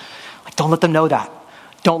church. Like, don't let them know that.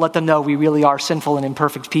 Don't let them know we really are sinful and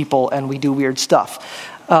imperfect people and we do weird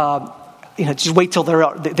stuff. Just wait till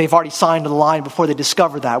they've already signed the line before they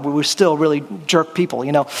discover that. We're still really jerk people,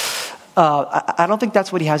 I don't think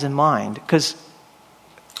that's what he has in mind, because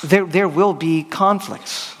there will be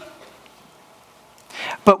conflicts.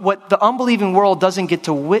 But what the unbelieving world doesn't get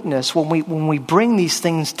to witness when we bring these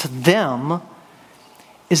things to them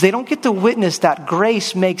is they don't get to witness that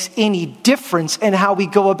grace makes any difference in how we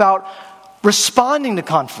go about responding to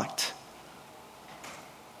conflict.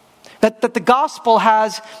 That the gospel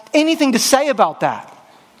has anything to say about that.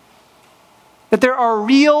 That there are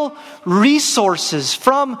real resources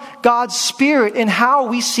from God's Spirit in how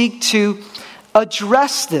we seek to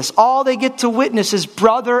address this. All they get to witness is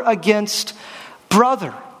brother against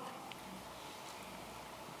brother.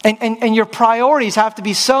 And your priorities have to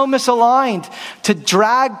be so misaligned to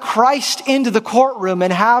drag Christ into the courtroom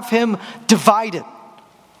and have him divided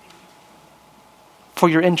for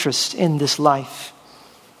your interest in this life.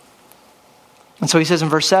 And so he says in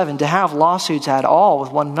verse 7, to have lawsuits at all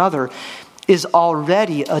with one another is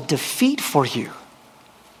already a defeat for you.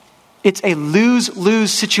 It's a lose-lose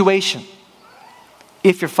situation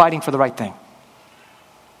if you're fighting for the right thing.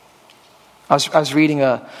 I was reading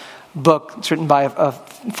a book. It's written by a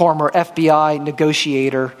former FBI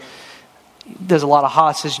negotiator. He does a lot of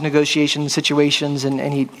hostage negotiation situations,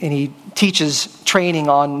 and he teaches training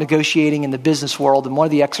on negotiating in the business world. And one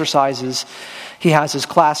of the exercises he has his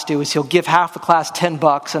class do is he'll give half the class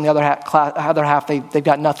 $10, and the other half they've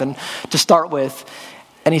got nothing to start with.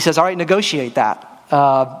 And he says, all right, negotiate that.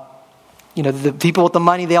 The people with the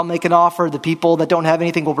money, they'll make an offer. The people that don't have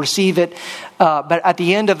anything will receive it. But at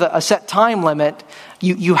the end of a set time limit,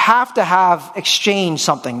 you have to have exchanged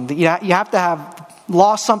something. You have to have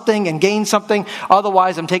lost something and gained something.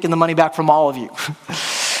 Otherwise, I'm taking the money back from all of you.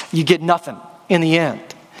 You get nothing in the end.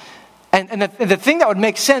 And the thing that would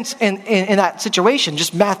make sense in that situation,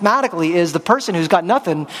 just mathematically, is the person who's got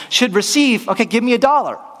nothing should receive, okay, give me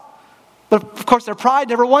 $1. But of course, their pride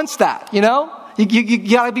never wants that, You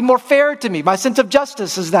got to be more fair to me. My sense of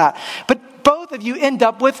justice is that. But both of you end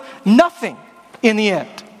up with nothing in the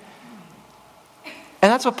end.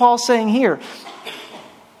 And that's what Paul's saying here.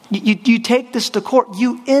 You take this to court,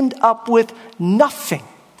 you end up with nothing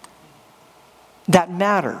that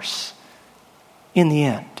matters in the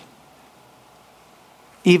end.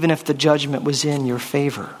 Even if the judgment was in your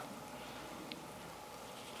favor.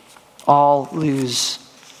 All lose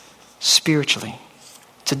spiritually.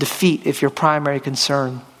 It's a defeat if your primary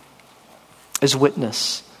concern is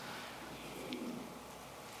witness.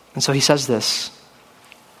 And so he says this,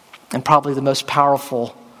 and probably the most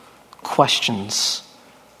powerful questions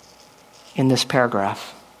in this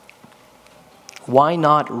paragraph. Why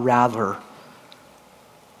not rather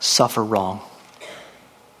suffer wrong?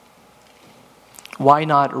 Why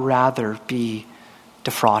not rather be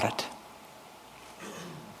defrauded?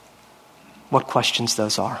 What questions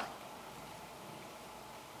those are.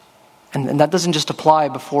 And that doesn't just apply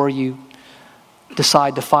before you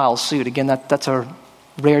decide to file suit. Again, that's a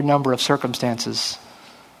rare number of circumstances.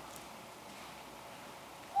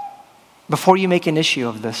 Before you make an issue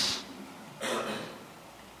of this,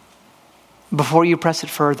 before you press it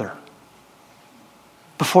further,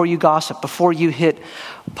 before you gossip, before you hit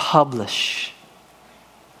publish,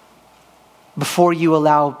 before you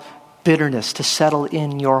allow bitterness to settle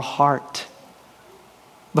in your heart,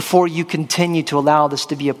 before you continue to allow this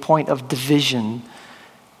to be a point of division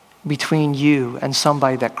between you and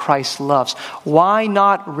somebody that Christ loves, why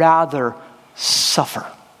not rather suffer?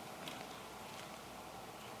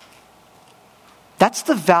 That's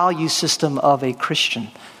the value system of a Christian.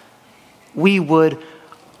 We would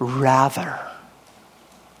rather.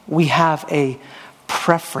 We have a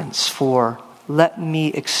preference for, let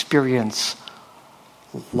me experience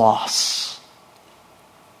loss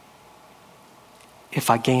if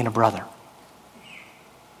I gain a brother.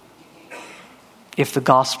 If the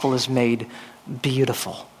gospel is made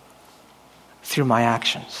beautiful through my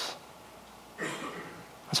actions.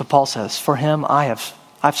 That's what Paul says. For him, I've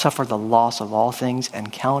suffered the loss of all things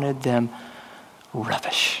and counted them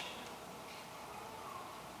rubbish.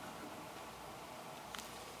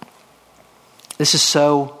 This is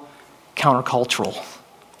so countercultural.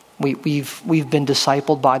 We've been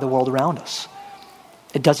discipled by the world around us.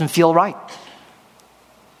 It doesn't feel right.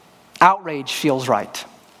 Outrage feels right.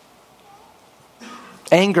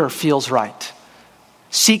 Anger feels right.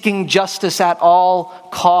 Seeking justice at all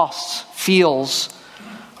costs feels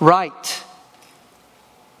right.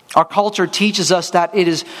 Our culture teaches us that it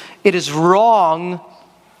is wrong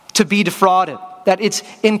to be defrauded, that it's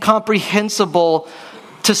incomprehensible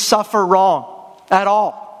to suffer wrong at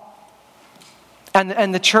all.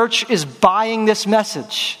 And the church is buying this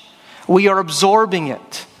message. We are absorbing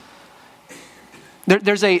it.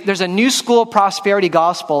 There's a new school prosperity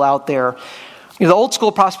gospel out there. The old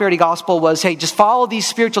school prosperity gospel was, hey, just follow these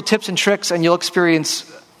spiritual tips and tricks and you'll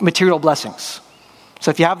experience material blessings. So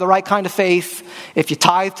if you have the right kind of faith, if you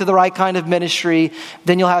tithe to the right kind of ministry,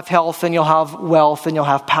 then you'll have health and you'll have wealth and you'll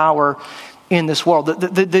have power in this world.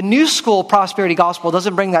 The new school prosperity gospel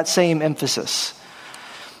doesn't bring that same emphasis.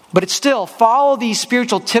 But it's still, follow these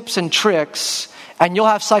spiritual tips and tricks and you'll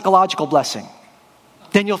have psychological blessing.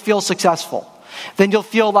 Then you'll feel successful. Then you'll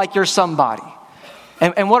feel like you're somebody.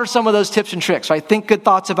 And what are some of those tips and tricks, right? Think good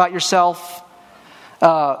thoughts about yourself.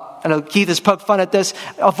 I know Keith has poked fun at this.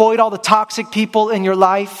 Avoid all the toxic people in your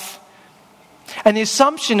life. And the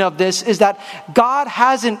assumption of this is that God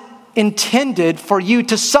hasn't intended for you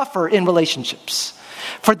to suffer in relationships,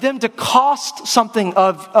 for them to cost something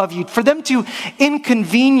of you, for them to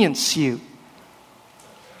inconvenience you.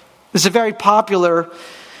 This is a very popular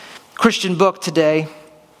Christian book today.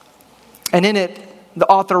 And in it, the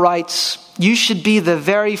author writes, you should be the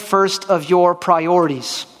very first of your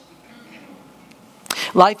priorities.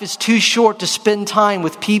 Life is too short to spend time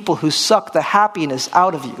with people who suck the happiness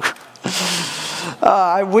out of you.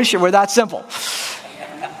 I wish it were that simple.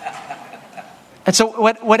 And so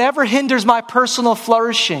whatever hinders my personal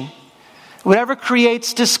flourishing, whatever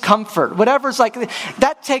creates discomfort, whatever's like,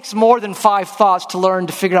 that takes more than 5 thoughts to learn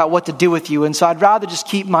to figure out what to do with you. And so I'd rather just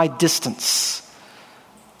keep my distance.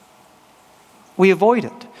 We avoid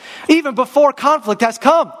it. Even before conflict has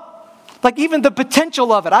come. Like even the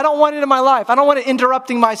potential of it. I don't want it in my life. I don't want it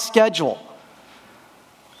interrupting my schedule.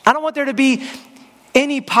 I don't want there to be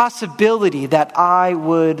any possibility that I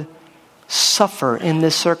would suffer in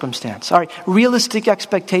this circumstance. All right, realistic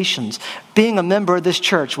expectations. Being a member of this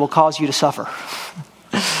church will cause you to suffer.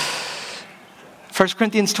 1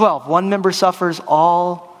 Corinthians 12, one member suffers,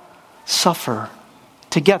 all suffer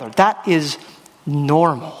together. That is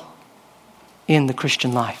normal in the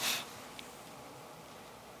Christian life.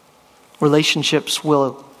 Relationships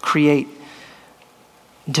will create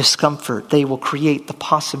discomfort. They will create the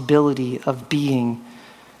possibility of being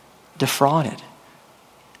defrauded.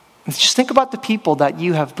 Just think about the people that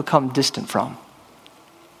you have become distant from.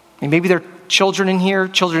 I mean, maybe there are children in here,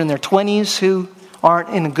 children in their 20s who aren't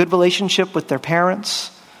in a good relationship with their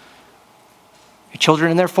parents.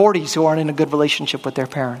 Children in their 40s who aren't in a good relationship with their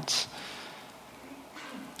parents.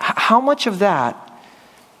 How much of that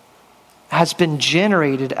has been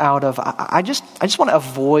generated out of, I just want to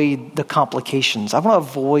avoid the complications. I want to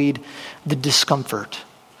avoid the discomfort.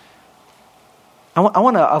 I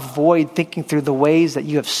want to avoid thinking through the ways that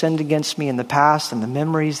you have sinned against me in the past and the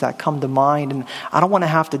memories that come to mind. And I don't want to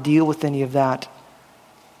have to deal with any of that.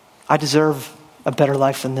 I deserve a better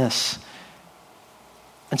life than this.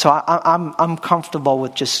 And so I'm comfortable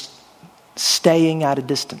with just staying at a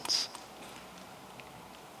distance.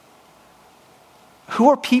 Who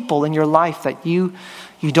are people in your life that you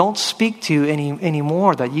don't speak to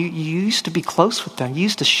anymore, that you used to be close with them, you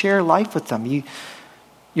used to share life with them,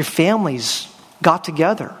 your families got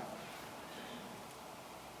together?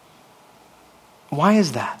 Why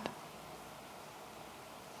is that?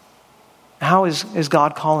 How is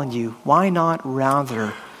God calling you? Why not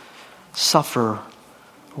rather suffer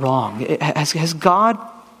wrong? Has God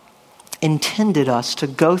intended us to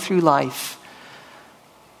go through life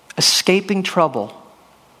escaping trouble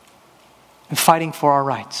and fighting for our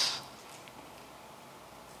rights?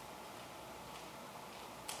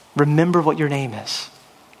 Remember what your name is.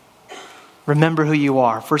 Remember who you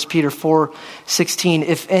are. 1 Peter 4:16,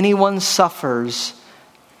 if anyone suffers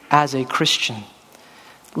as a Christian,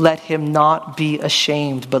 let him not be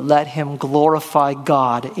ashamed, but let him glorify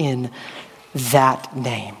God in that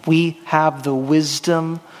name. We have the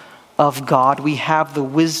wisdom of God. We have the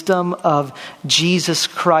wisdom of Jesus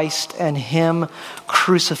Christ and Him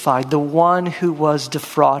crucified, the one who was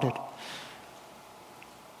defrauded.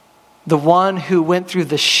 The one who went through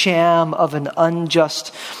the sham of an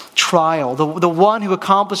unjust trial. The one who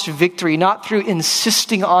accomplished victory, not through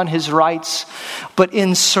insisting on his rights, but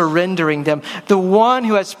in surrendering them. The one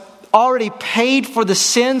who has already paid for the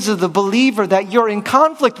sins of the believer that you're in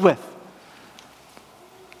conflict with.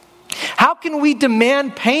 How can we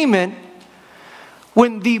demand payment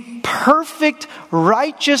when the perfect,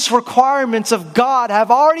 righteous requirements of God have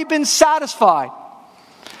already been satisfied?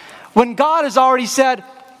 When God has already said,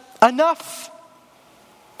 enough.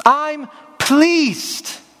 I'm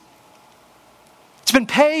pleased. It's been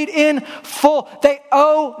paid in full. They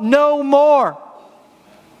owe no more.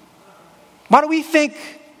 Why do we think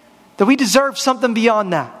that we deserve something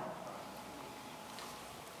beyond that?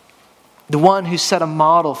 The one who set a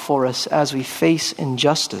model for us as we face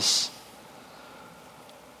injustice.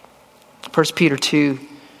 1 Peter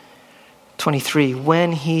 2:23,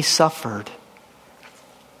 when he suffered,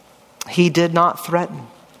 he did not threaten,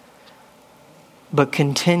 but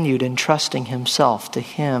continued entrusting himself to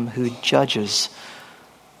him who judges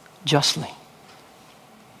justly.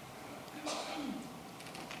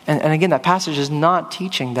 And again, that passage is not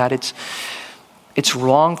teaching that it's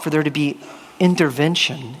wrong for there to be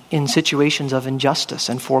intervention in situations of injustice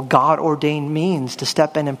and for God-ordained means to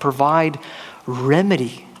step in and provide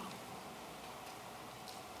remedy.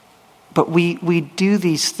 But we do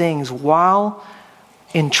these things while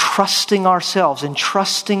entrusting ourselves,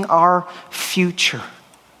 entrusting our future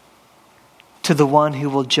to the one who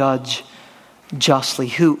will judge justly,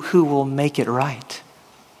 who will make it right.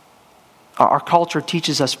 Our culture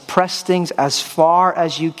teaches us, press things as far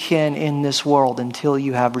as you can in this world until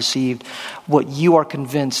you have received what you are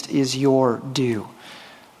convinced is your due.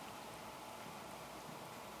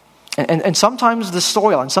 And sometimes the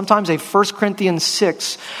soil, and sometimes a 1 Corinthians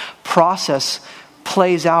 6 process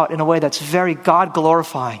plays out in a way that's very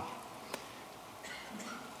God-glorifying.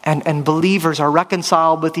 And believers are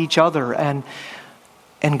reconciled with each other, and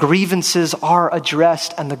and grievances are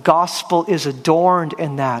addressed, and the gospel is adorned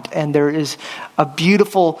in that. And there is a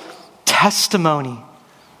beautiful testimony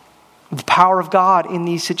of the power of God in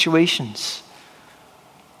these situations.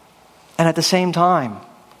 And at the same time,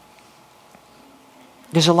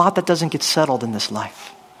 there's a lot that doesn't get settled in this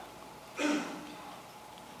life.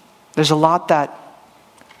 There's a lot that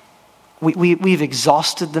we've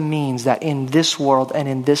exhausted the means that in this world and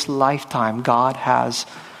in this lifetime God has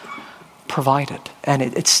provided. And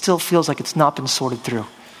it still feels like it's not been sorted through.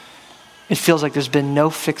 It feels like there's been no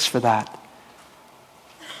fix for that.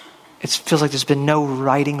 It feels like there's been no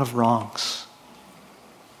righting of wrongs.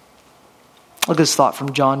 Look at this thought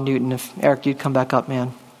from John Newton. If Eric, you'd come back up,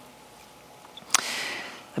 man.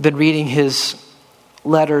 I've been reading his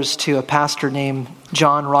letters to a pastor named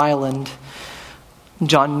John Ryland.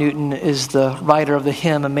 John Newton is the writer of the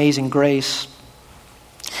hymn Amazing Grace.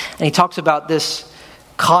 And he talks about this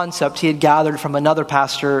concept he had gathered from another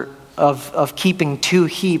pastor of keeping two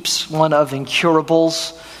heaps, one of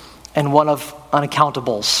incurables and one of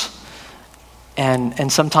unaccountables.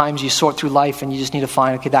 And sometimes you sort through life and you just need to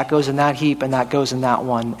find, okay, that goes in that heap and that goes in that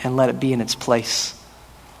one, and let it be in its place.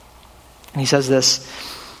 And he says this: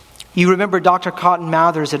 you remember Dr. Cotton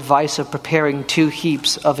Mather's advice of preparing two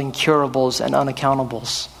heaps of incurables and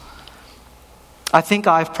unaccountables. I think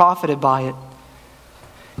I've profited by it.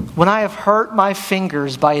 When I have hurt my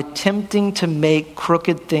fingers by attempting to make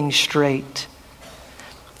crooked things straight,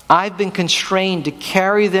 I've been constrained to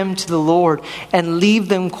carry them to the Lord and leave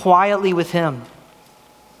them quietly with Him.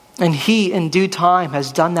 And He, in due time,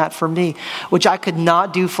 has done that for me, which I could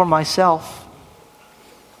not do for myself.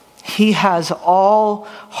 He has all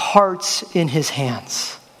hearts in His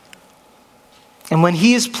hands. And when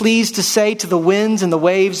He is pleased to say to the winds and the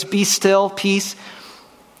waves, "Be still, peace,"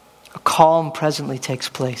 a calm presently takes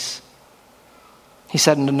place. He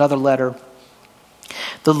said in another letter,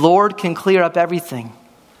 "The Lord can clear up everything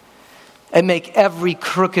and make every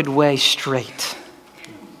crooked way straight.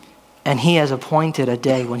 And He has appointed a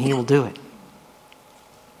day when He will do it.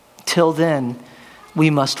 Till then, we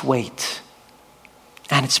must wait.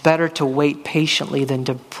 And it's better to wait patiently than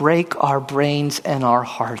to break our brains and our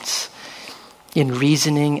hearts in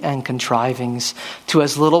reasoning and contrivings to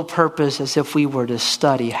as little purpose as if we were to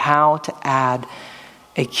study how to add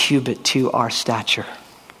a cubit to our stature."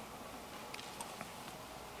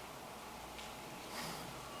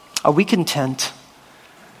 Are we content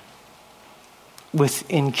with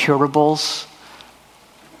incurables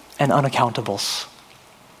and unaccountables?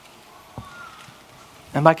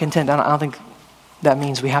 And by content, I don't think that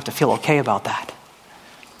means we have to feel okay about that.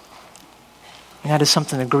 And that is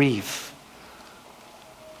something to grieve.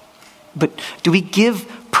 But do we give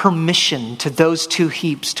permission to those two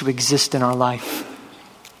heaps to exist in our life?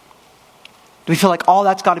 Do we feel like all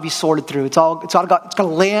that's got to be sorted through? It's got to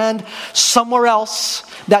land somewhere else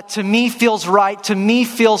that to me feels right, to me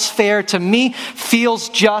feels fair, to me feels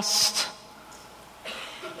just?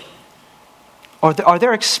 Or are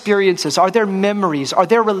there experiences, are there memories, are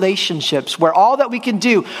there relationships where all that we can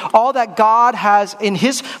do, all that God has in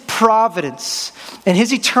His providence, in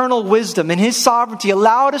His eternal wisdom, in His sovereignty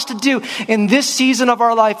allowed us to do in this season of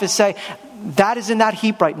our life is say, that is in that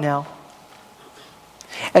heap right now.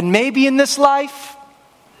 And maybe in this life,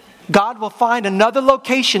 God will find another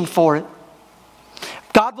location for it.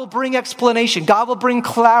 God will bring explanation. God will bring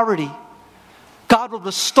clarity. God will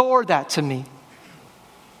restore that to me.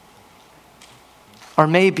 Or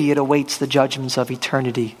maybe it awaits the judgments of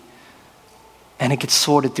eternity and it gets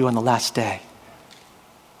sorted through on the last day.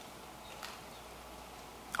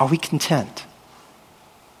 Are we content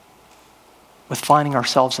with finding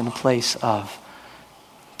ourselves in a place of,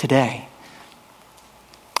 today,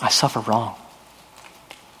 I suffer wrong.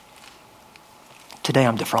 Today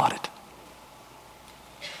I'm defrauded.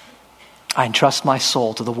 I entrust my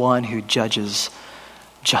soul to the one who judges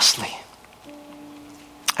justly.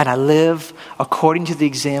 And I live according to the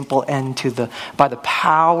example and by the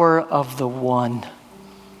power of the one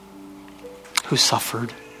who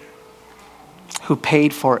suffered, who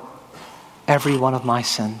paid for every one of my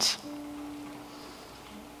sins.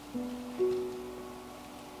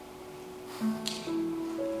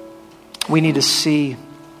 We need to see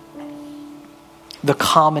the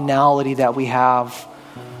commonality that we have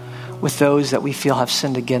with those that we feel have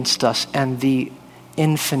sinned against us and the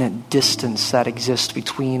infinite distance that exists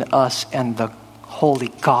between us and the holy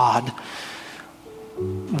God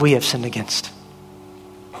we have sinned against.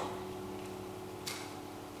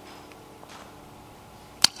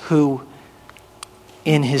 Who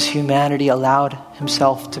in His humanity allowed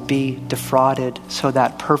Himself to be defrauded so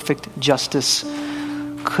that perfect justice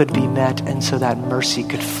could be met and so that mercy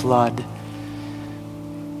could flood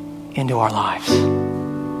into our lives.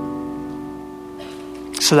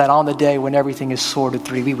 So that on the day when everything is sorted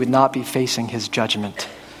through, we would not be facing his judgment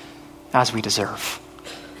as we deserve.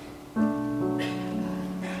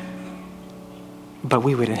 But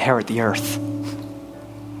we would inherit the earth.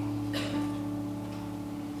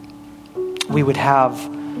 We would have,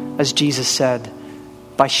 as Jesus said,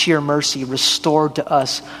 by sheer mercy, restored to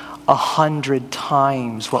us 100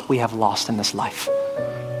 times what we have lost in this life.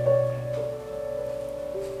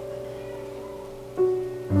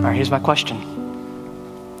 All right, here's my question.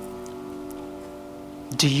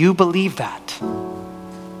 Do you believe that?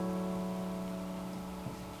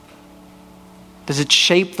 Does it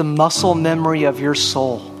shape the muscle memory of your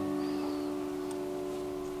soul?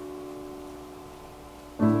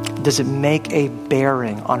 Does it make a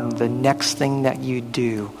bearing on the next thing that you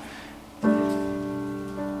do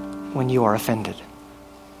when you are offended?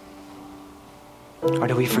 Or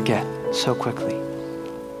do we forget so quickly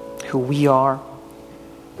who we are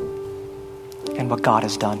and what God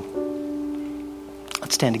has done?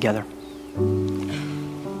 Let's stand together.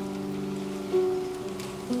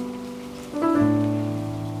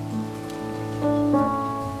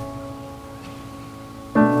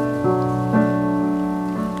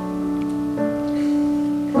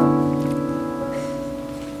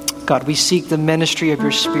 God, we seek the ministry of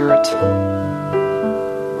your Spirit.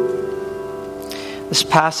 This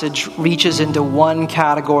passage reaches into one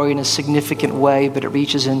category in a significant way, but it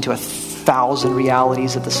reaches into 1,000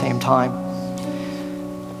 realities at the same time.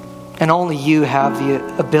 And only you have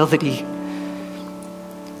the ability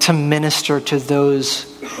to minister to those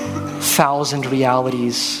 1,000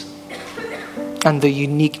 realities and the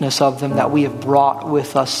uniqueness of them that we have brought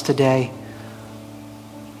with us today.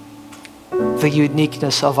 The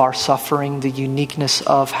uniqueness of our suffering, the uniqueness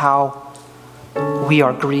of how we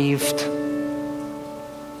are grieved,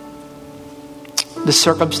 the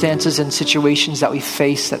circumstances and situations that we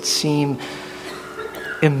face that seem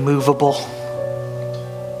immovable,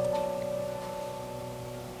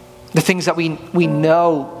 the things that we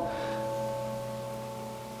know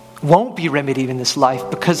won't be remedied in this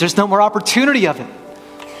life because there's no more opportunity of it.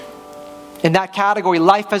 In that category,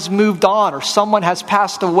 life has moved on, or someone has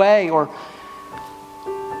passed away, or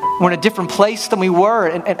we're in a different place than we were,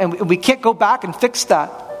 and we can't go back and fix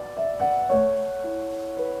that.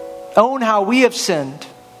 Own how we have sinned.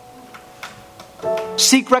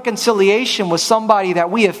 Seek reconciliation with somebody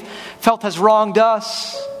that we have felt has wronged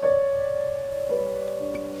us.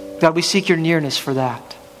 God, we seek your nearness for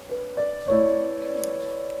that.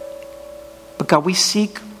 But God, we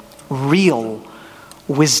seek real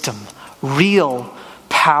wisdom, real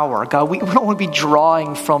power. God, we don't want to be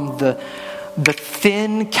drawing from the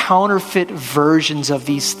thin, counterfeit versions of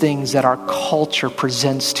these things that our culture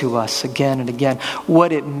presents to us again and again.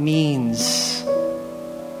 What it means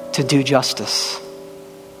to do justice.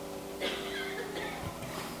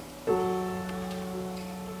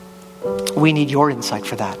 We need your insight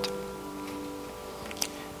for that.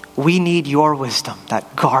 We need your wisdom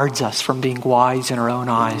that guards us from being wise in our own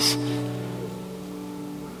eyes.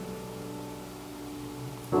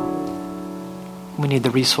 We need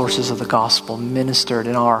the resources of the gospel ministered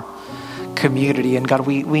in our community. And God,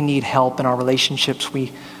 we need help in our relationships.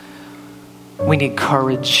 We need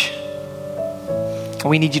courage.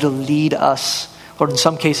 We need you to lead us. Lord, in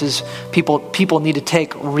some cases, people need to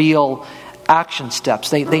take real action steps.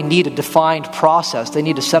 They need a defined process. They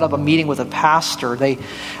need to set up a meeting with a pastor. They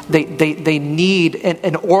need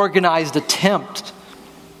an organized attempt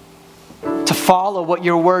to follow what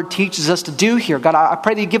your word teaches us to do here. God, I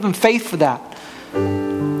pray that you give them faith for that.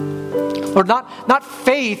 Lord, not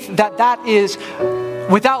faith that is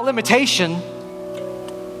without limitation,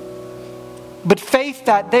 but faith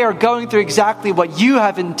that they are going through exactly what you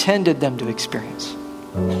have intended them to experience.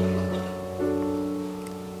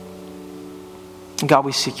 And God,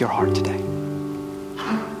 we seek your heart today.